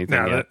unveil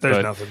anything yet.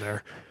 There's nothing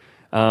there.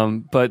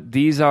 But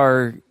these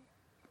are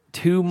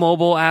 2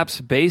 mobile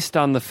apps based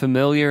on the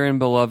familiar and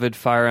beloved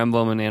Fire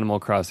Emblem and Animal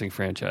Crossing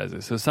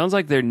franchises. So it sounds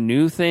like they're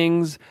new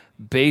things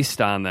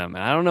based on them.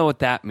 And I don't know what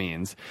that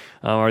means.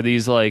 Are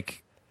these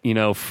like,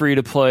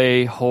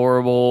 free-to-play,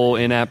 horrible,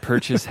 in-app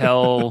purchase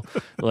hell,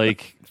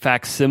 like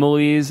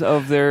facsimiles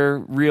of their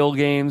real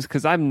games?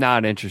 Because I'm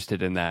not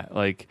interested in that.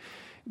 Like,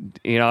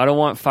 I don't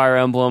want Fire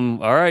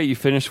Emblem. All right, you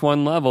finish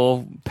one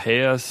level,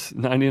 pay us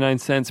 99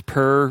 cents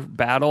per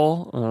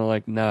battle. And I'm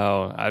like,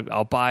 no,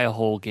 I'll buy a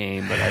whole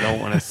game, but I don't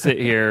want to sit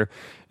here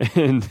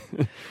and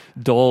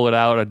dole it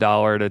out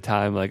 $1 at a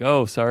time. Like,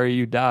 oh, sorry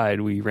you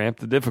died. We ramped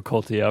the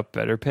difficulty up.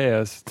 Better pay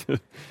us to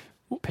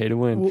pay to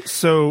win.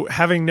 So,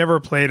 having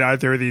never played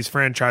either of these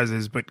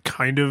franchises, but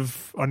kind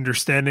of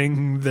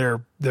understanding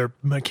their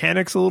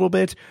mechanics a little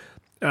bit,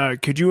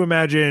 could you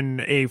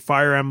imagine a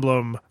Fire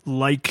Emblem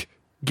like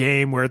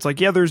game where it's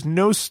like, yeah, there's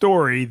no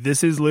story.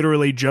 This is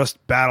literally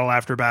just battle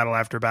after battle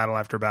after battle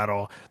after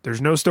battle. There's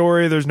no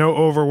story. There's no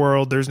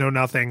overworld. There's no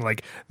nothing.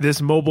 Like,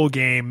 this mobile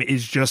game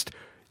is just,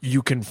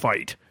 you can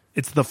fight.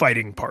 It's the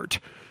fighting part.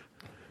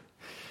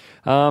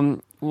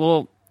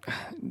 Well,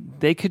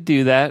 they could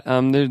do that.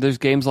 There's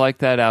games like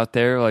that out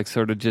there, like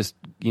sort of just,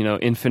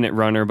 infinite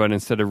runner, but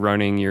instead of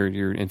running,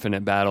 you're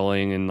infinite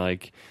battling, and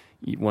like,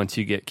 once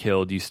you get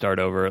killed, you start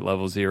over at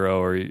level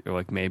 0, or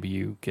like maybe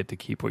you get to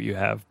keep what you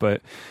have.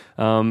 But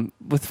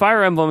with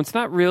Fire Emblem, it's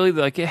not really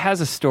like, it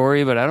has a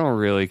story, but I don't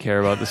really care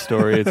about the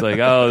story. It's like,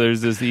 oh,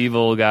 there's this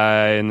evil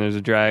guy and there's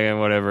a dragon,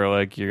 whatever.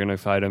 Like, you're gonna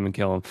fight him and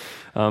kill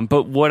him.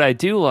 But what I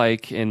do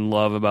like and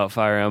love about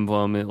Fire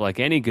Emblem, like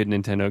any good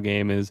Nintendo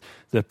game, is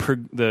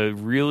the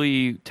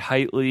really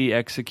tightly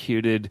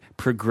executed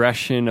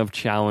progression of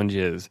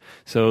challenges.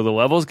 So the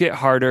levels get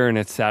harder, and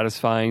it's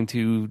satisfying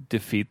to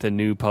defeat the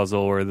new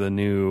puzzle or the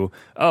new,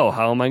 oh,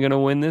 how am I going to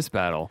win this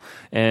battle?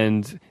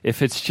 And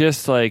if it's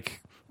just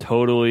like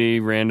totally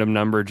random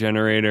number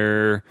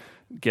generator,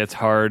 gets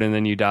hard and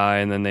then you die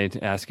and then they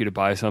ask you to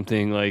buy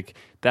something. Like,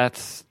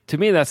 to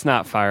me, that's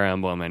not Fire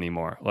Emblem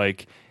anymore.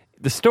 Like,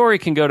 the story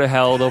can go to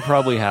hell. They'll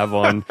probably have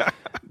one.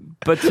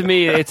 But to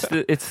me,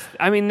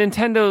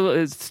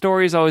 Nintendo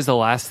story is always the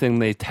last thing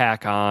they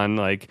tack on.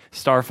 Like,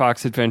 Star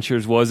Fox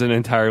Adventures was an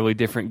entirely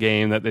different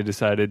game that they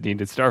decided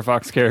needed Star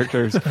Fox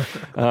characters.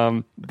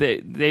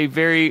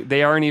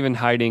 They aren't even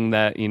hiding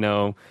that,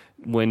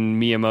 when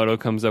Miyamoto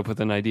comes up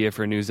with an idea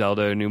for a new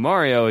Zelda, a new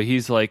Mario,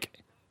 he's like,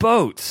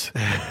 boats.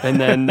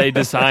 And then they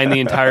design the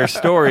entire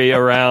story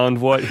around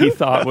what he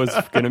thought was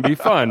going to be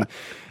fun.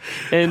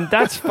 And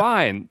that's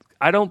fine.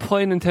 I don't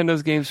play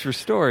Nintendo's games for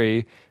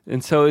story.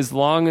 And so as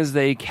long as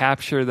they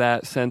capture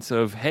that sense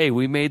of, hey,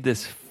 we made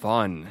this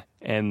fun,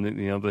 and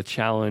the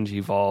challenge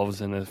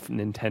evolves in a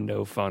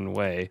Nintendo fun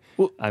way,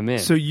 I'm in.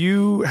 So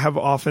you have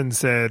often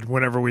said,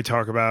 whenever we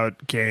talk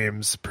about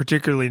games,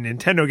 particularly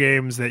Nintendo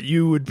games, that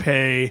you would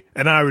pay,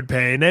 and I would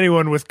pay, and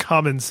anyone with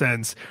common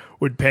sense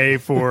would pay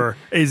for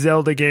a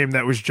Zelda game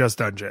that was just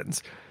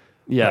dungeons.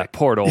 Yeah, like,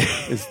 Portal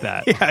is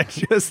that. Yeah,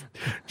 just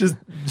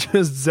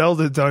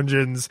Zelda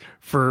dungeons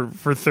for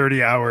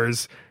 30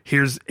 hours.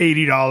 Here's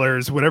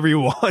 $80, whatever you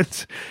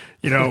want,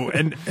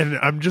 and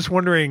I'm just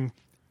wondering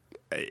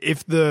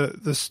if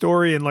the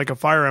story in like a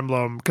Fire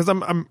Emblem, because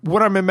I'm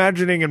what I'm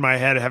imagining in my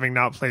head, having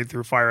not played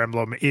through Fire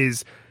Emblem,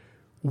 is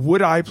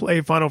would I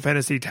play Final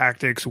Fantasy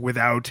Tactics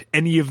without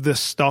any of the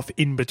stuff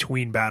in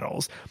between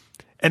battles?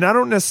 And I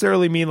don't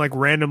necessarily mean like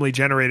randomly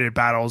generated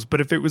battles,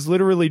 but if it was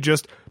literally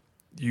just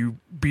you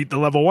beat the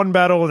level 1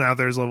 battle, now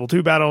there's level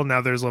 2 battle,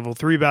 now there's level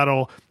 3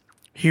 battle.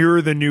 Here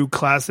are the new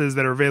classes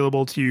that are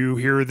available to you.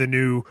 Here are the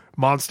new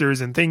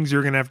monsters and things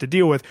you're going to have to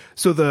deal with.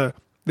 So the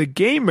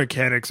game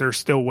mechanics are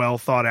still well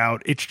thought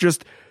out. It's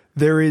just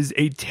there is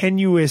a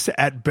tenuous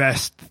at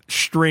best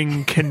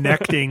string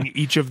connecting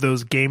each of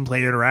those gameplay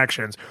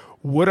interactions.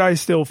 Would I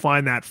still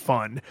find that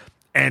fun?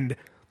 And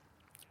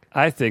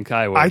I think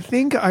I would. I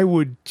think I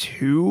would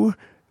too.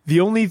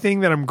 The only thing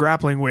that I'm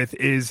grappling with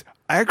is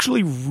I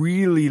actually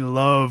really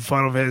love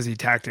Final Fantasy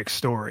Tactics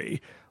story.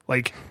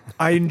 Like,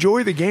 I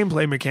enjoy the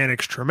gameplay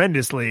mechanics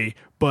tremendously,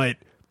 but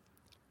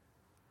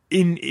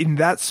in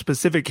that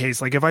specific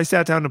case, like if I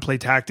sat down to play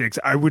Tactics,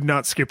 I would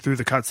not skip through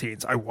the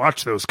cutscenes. I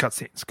watch those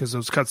cutscenes because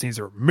those cutscenes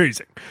are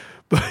amazing.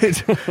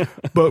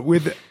 But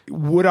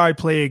would I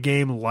play a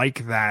game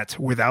like that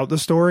without the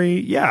story?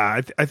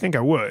 Yeah, I think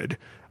I would.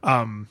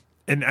 And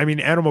I mean,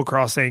 Animal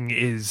Crossing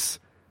is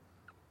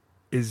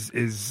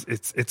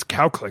it's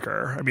cow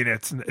clicker. I mean,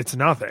 it's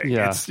nothing.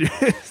 Yeah.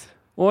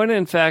 Well, and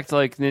in fact,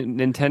 like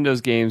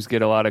Nintendo's games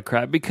get a lot of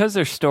crap because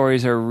their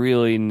stories are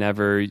really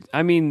never.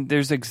 I mean,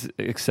 there's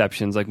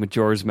exceptions like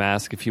Majora's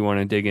Mask. If you want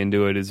to dig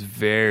into it, is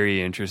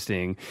very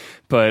interesting,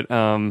 but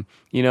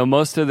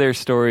most of their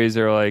stories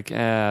are like,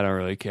 I don't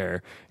really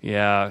care.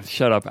 Yeah,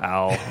 shut up,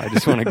 Al. I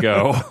just want to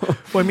go.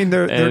 Well, I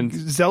mean,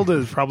 Zelda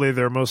is probably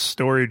their most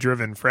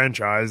story-driven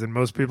franchise, and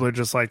most people are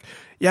just like,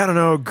 yeah, I don't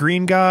know,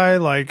 green guy,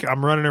 like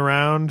I'm running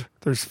around.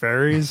 There's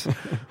fairies.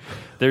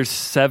 There's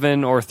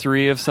 7 or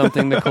 3 of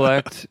something to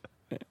collect,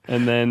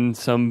 and then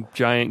some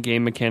giant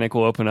game mechanic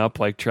will open up,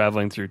 like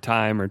traveling through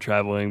time or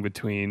traveling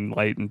between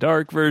light and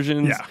dark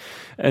versions. Yeah.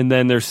 And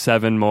then there's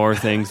 7 more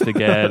things to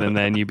get, and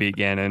then you beat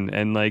Ganon.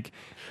 And like,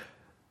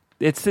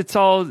 it's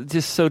all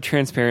just so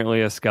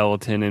transparently a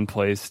skeleton in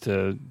place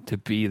to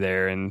be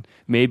there. And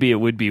maybe it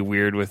would be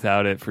weird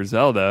without it for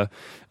Zelda,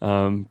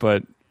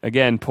 but.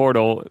 Again,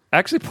 Portal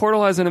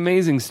has an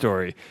amazing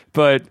story,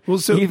 but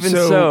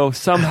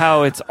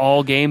somehow it's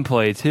all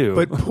gameplay too.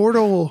 But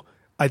Portal,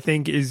 I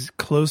think, is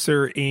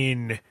closer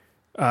in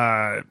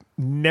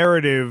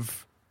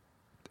narrative.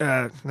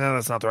 No,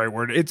 that's not the right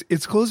word.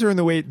 It's closer in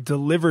the way it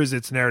delivers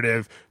its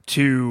narrative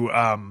to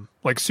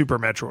like Super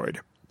Metroid.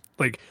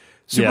 Like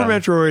Super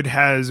Metroid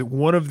has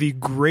one of the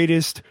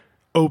greatest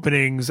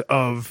openings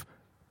of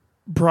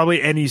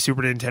probably any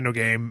Super Nintendo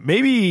game,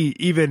 maybe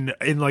even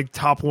in like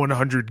top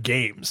 100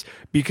 games,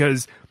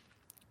 because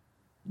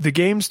the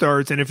game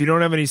starts, and if you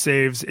don't have any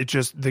saves,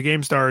 the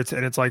game starts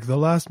and it's like the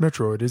last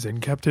Metroid is in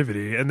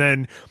captivity, and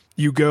then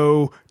you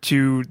go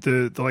to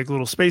the like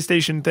little space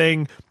station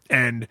thing,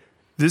 and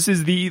this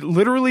is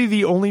literally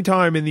the only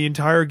time in the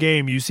entire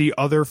game you see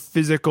other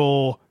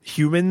physical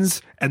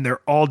humans, and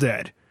they're all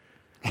dead.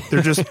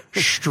 They're just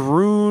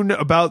strewn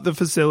about the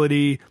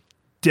facility,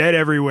 dead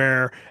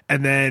everywhere.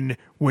 And then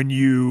when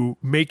you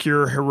make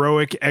your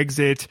heroic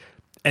exit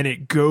and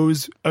it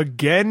goes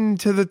again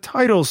to the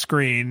title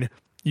screen,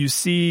 you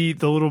see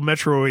the little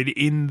Metroid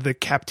in the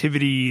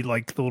captivity,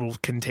 like the little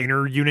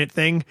container unit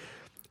thing.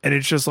 And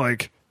it's just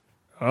like,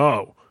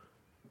 oh,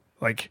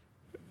 like,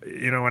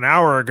 an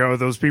hour ago,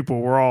 those people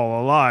were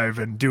all alive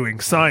and doing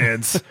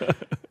science.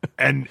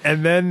 and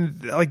then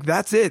like,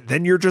 that's it.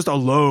 Then you're just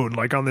alone,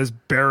 like on this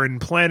barren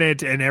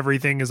planet, and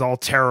everything is all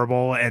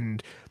terrible.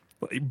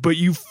 But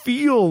you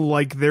feel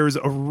like there's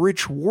a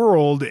rich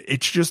world.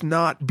 It's just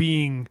not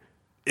being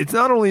it's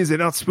not only is it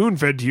not spoon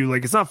fed to you,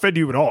 like it's not fed to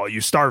you at all.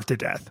 You starve to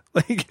death,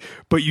 like,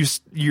 but you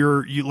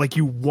like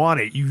you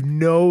want it. You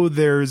know,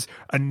 there's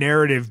a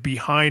narrative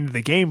behind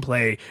the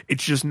gameplay.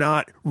 It's just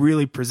not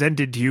really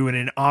presented to you in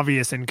an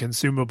obvious and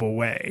consumable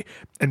way.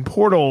 And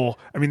Portal,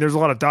 I mean, there's a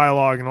lot of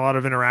dialogue and a lot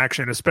of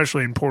interaction,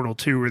 especially in Portal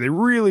 2, where they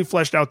really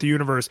fleshed out the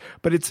universe,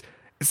 but it's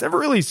never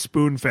really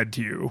spoon fed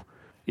to you.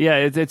 Yeah,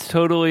 it's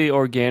totally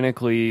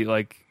organically,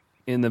 like,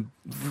 in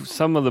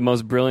some of the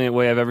most brilliant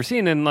way I've ever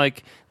seen. And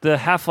like the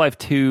Half-Life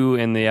 2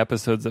 and the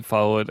episodes that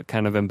follow it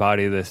kind of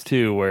embody this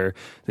too, where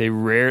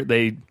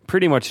they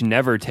pretty much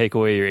never take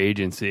away your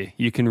agency.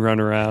 You can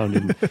run around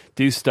and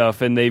do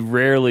stuff, and they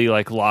rarely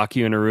like lock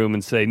you in a room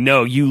and say,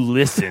 no, you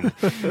listen.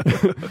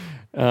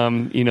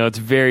 It's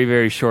very,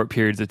 very short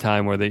periods of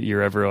time where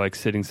you're ever like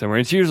sitting somewhere.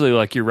 It's usually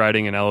like you're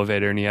riding an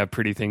elevator and you have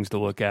pretty things to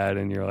look at,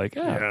 and you're like,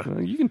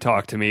 well, you can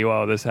talk to me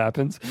while this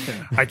happens.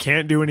 Yeah. I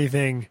can't do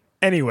anything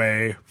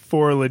anyway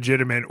for a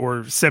legitimate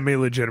or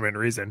semi-legitimate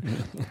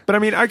reason. But I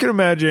mean, I can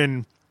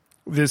imagine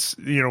this,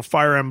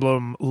 Fire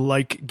Emblem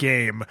like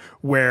game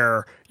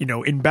where,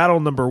 in battle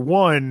number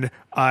 1,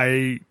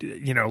 I,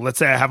 let's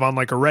say I have on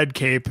like a red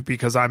cape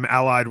because I'm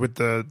allied with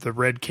the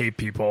red cape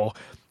people.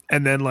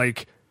 And then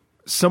like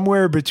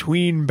somewhere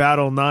between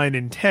battle 9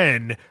 and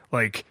 10,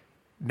 like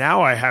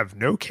now I have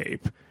no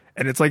cape.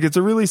 And it's like, it's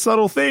a really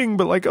subtle thing,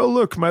 but like, oh,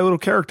 look, my little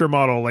character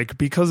model, like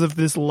because of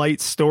this light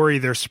story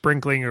they're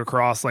sprinkling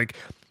across, like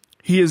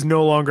he is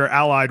no longer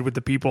allied with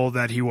the people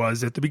that he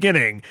was at the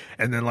beginning.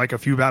 And then like a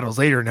few battles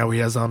later, now he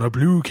has on a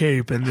blue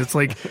cape. And it's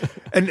like,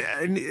 and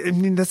I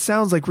mean, that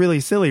sounds like really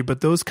silly,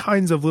 but those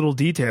kinds of little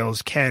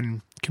details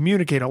can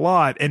communicate a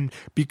lot. And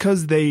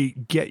because they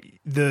get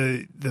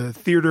the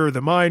theater of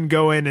the mind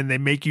going and they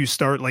make you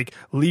start like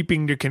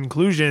leaping to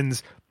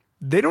conclusions,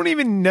 they don't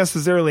even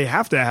necessarily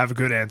have to have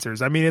good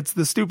answers. I mean, it's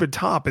the stupid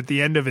top at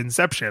the end of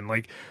Inception.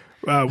 Like,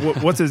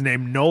 what's his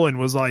name? Nolan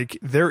was like,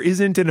 there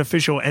isn't an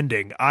official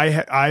ending.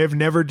 I have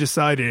never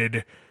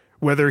decided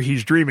whether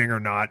he's dreaming or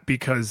not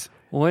because...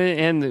 Well,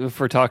 and if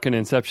we're talking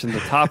Inception,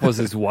 the top was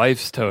his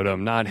wife's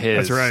totem, not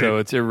his. That's right. So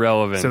it's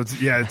irrelevant. So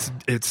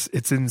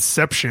it's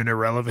Inception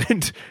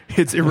irrelevant.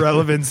 It's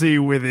irrelevancy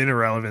within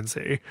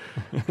irrelevancy.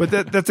 But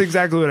that's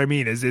exactly what I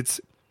mean. Is it's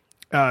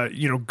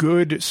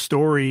good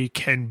story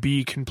can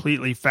be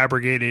completely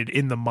fabricated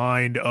in the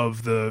mind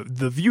of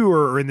the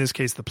viewer, or in this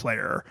case, the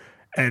player.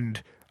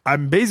 And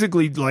I'm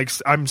basically like,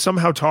 I'm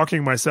somehow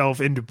talking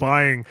myself into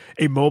buying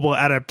a mobile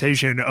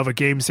adaptation of a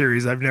game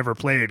series I've never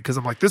played because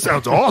I'm like, this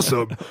sounds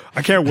awesome.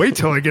 I can't wait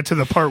till I get to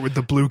the part with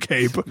the blue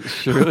cape.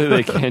 Surely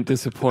they can't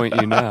disappoint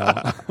you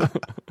now.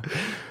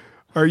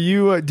 Are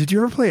you, did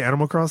you ever play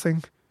Animal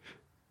Crossing?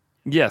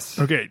 Yes.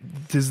 Okay.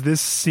 Does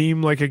this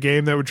seem like a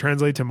game that would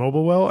translate to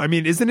mobile well? I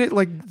mean, isn't it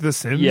like The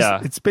Sims?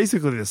 Yeah. It's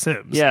basically The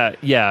Sims.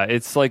 Yeah.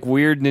 It's like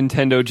weird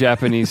Nintendo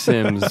Japanese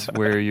Sims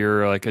where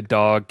you're like a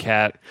dog,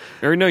 cat,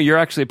 or no, you're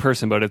actually a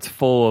person, but it's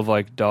full of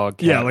like dog,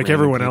 cat. Yeah, like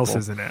everyone people. else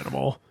is an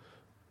animal.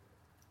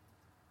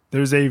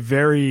 There's a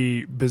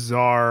very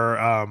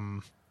bizarre,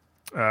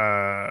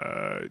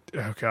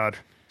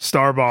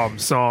 Starbomb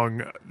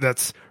song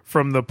that's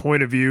from the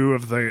point of view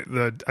of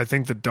the I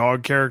think the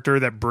dog character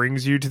that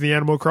brings you to the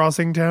Animal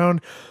Crossing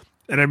town.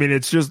 And I mean,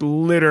 it's just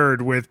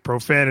littered with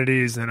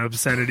profanities and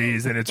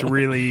obscenities, and it's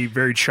really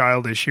very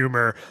childish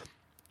humor.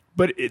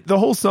 But the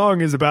whole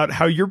song is about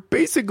how you're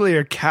basically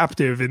a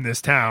captive in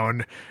this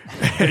town,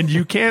 and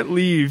you can't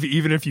leave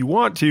even if you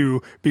want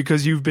to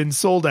because you've been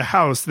sold a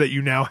house that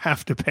you now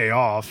have to pay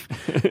off.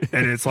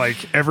 And it's like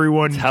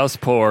everyone... It's house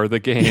poor, the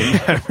game.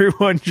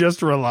 Everyone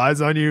just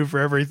relies on you for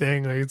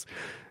everything. Like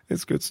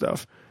it's good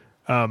stuff.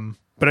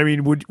 But I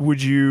mean,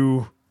 would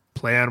you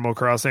play Animal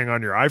Crossing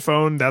on your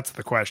iPhone? That's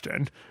the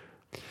question.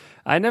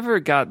 I never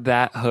got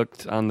that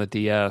hooked on the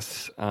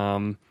DS.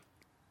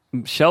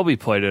 Shelby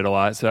played it a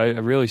lot, so I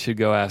really should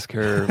go ask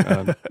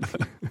her.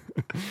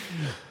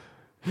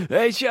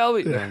 Hey,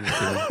 Shelby! No,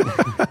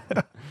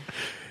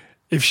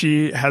 if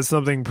she has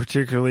something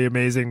particularly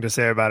amazing to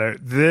say about it,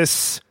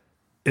 this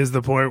is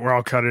the point where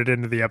I'll cut it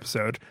into the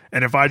episode.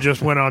 And if I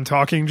just went on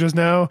talking just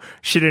now,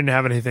 she didn't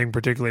have anything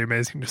particularly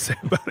amazing to say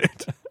about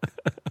it.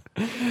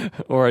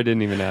 Or I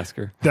didn't even ask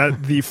her.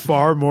 That the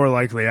far more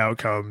likely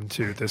outcome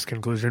to this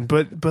conclusion.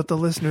 But the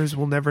listeners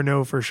will never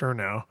know for sure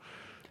now.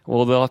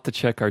 Well, they'll have to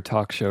check our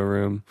talk show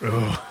room.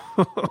 Oh.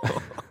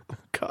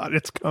 God,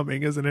 it's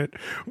coming, isn't it?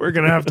 We're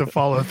going to have to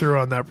follow through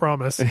on that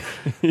promise.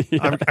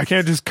 Yes. I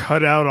can't just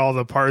cut out all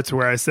the parts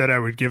where I said I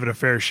would give it a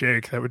fair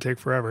shake. That would take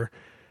forever.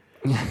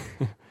 All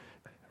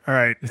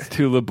right. It's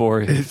too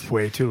laborious. It's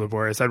way too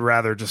laborious. I'd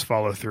rather just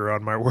follow through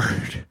on my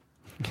word.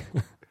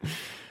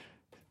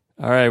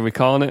 All right, we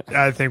calling it?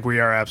 I think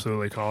we are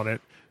absolutely calling it.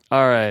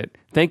 All right.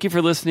 Thank you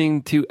for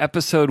listening to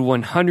episode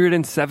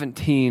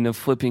 117 of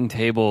Flipping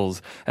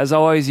Tables. As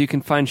always, you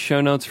can find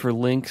show notes for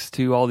links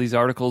to all these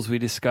articles we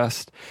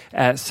discussed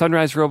at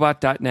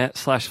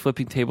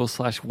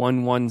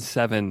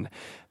sunriserobot.net/flippingtables/117.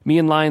 Me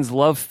and Lions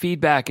love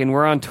feedback, and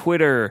we're on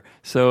Twitter,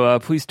 so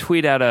please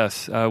tweet at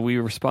us. We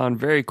respond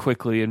very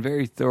quickly and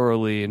very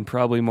thoroughly, and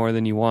probably more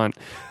than you want,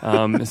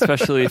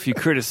 especially if you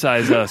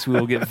criticize us. We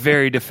will get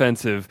very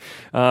defensive,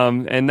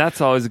 and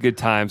that's always a good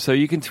time. So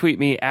you can tweet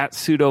me at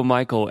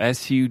sudo-Michael,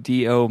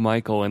 SUDO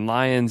Michael, and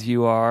Lions,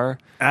 you are?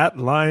 At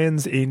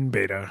Lions in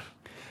Beta.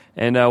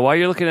 And while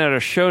you're looking at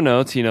our show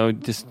notes,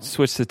 just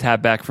switch the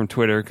tab back from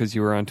Twitter because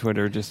you were on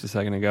Twitter just a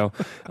second ago.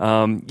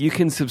 You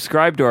can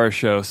subscribe to our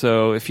show.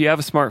 So if you have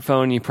a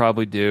smartphone, you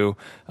probably do.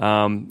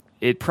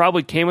 It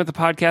probably came with the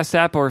podcast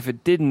app, or if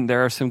it didn't,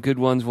 there are some good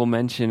ones we'll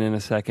mention in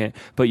a second.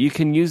 But you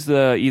can use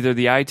either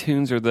the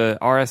iTunes or the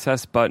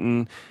RSS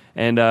button.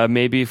 And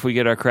maybe if we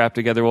get our crap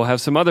together, we'll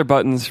have some other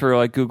buttons for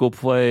like Google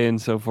Play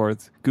and so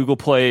forth. Google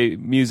Play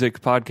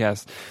Music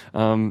Podcast.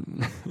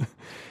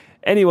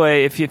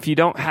 Anyway, if you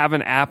don't have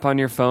an app on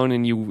your phone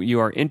and you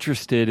are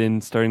interested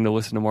in starting to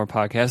listen to more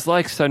podcasts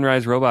like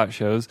Sunrise Robot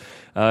Shows,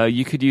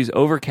 you could use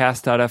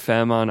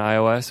Overcast.fm on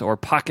iOS, or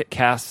Pocket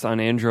Casts on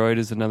Android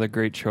is another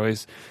great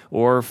choice,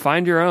 or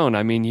find your own.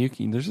 I mean,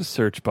 there's a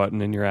search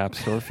button in your app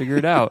store. Figure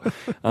it out.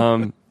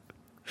 And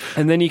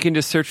then you can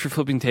just search for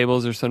Flipping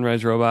Tables or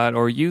Sunrise Robot,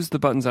 or use the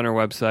buttons on our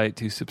website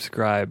to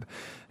subscribe.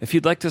 If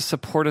you'd like to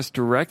support us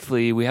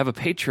directly, we have a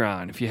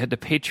Patreon. If you head to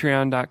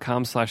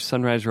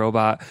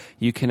patreon.com/sunriserobot,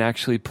 you can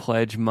actually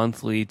pledge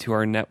monthly to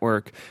our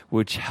network,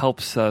 which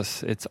helps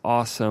us. It's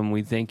awesome.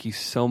 We thank you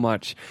so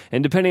much.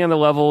 And depending on the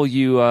level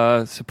you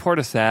support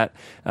us at,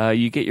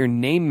 you get your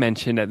name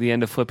mentioned at the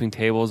end of Flipping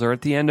Tables or at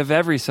the end of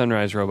every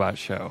Sunrise Robot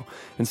show.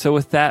 And so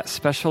with that,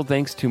 special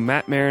thanks to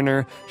Matt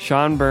Mariner,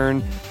 Sean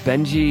Byrne,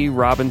 Benji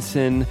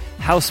Robinson,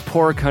 House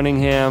Poor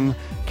Cunningham,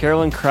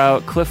 Carolyn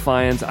Kraut, Cliff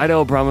Lyons, Ida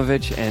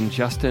Abramovich, and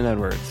Justin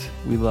Edwards.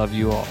 We love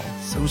you all.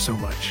 So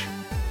much.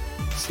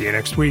 See you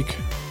next week.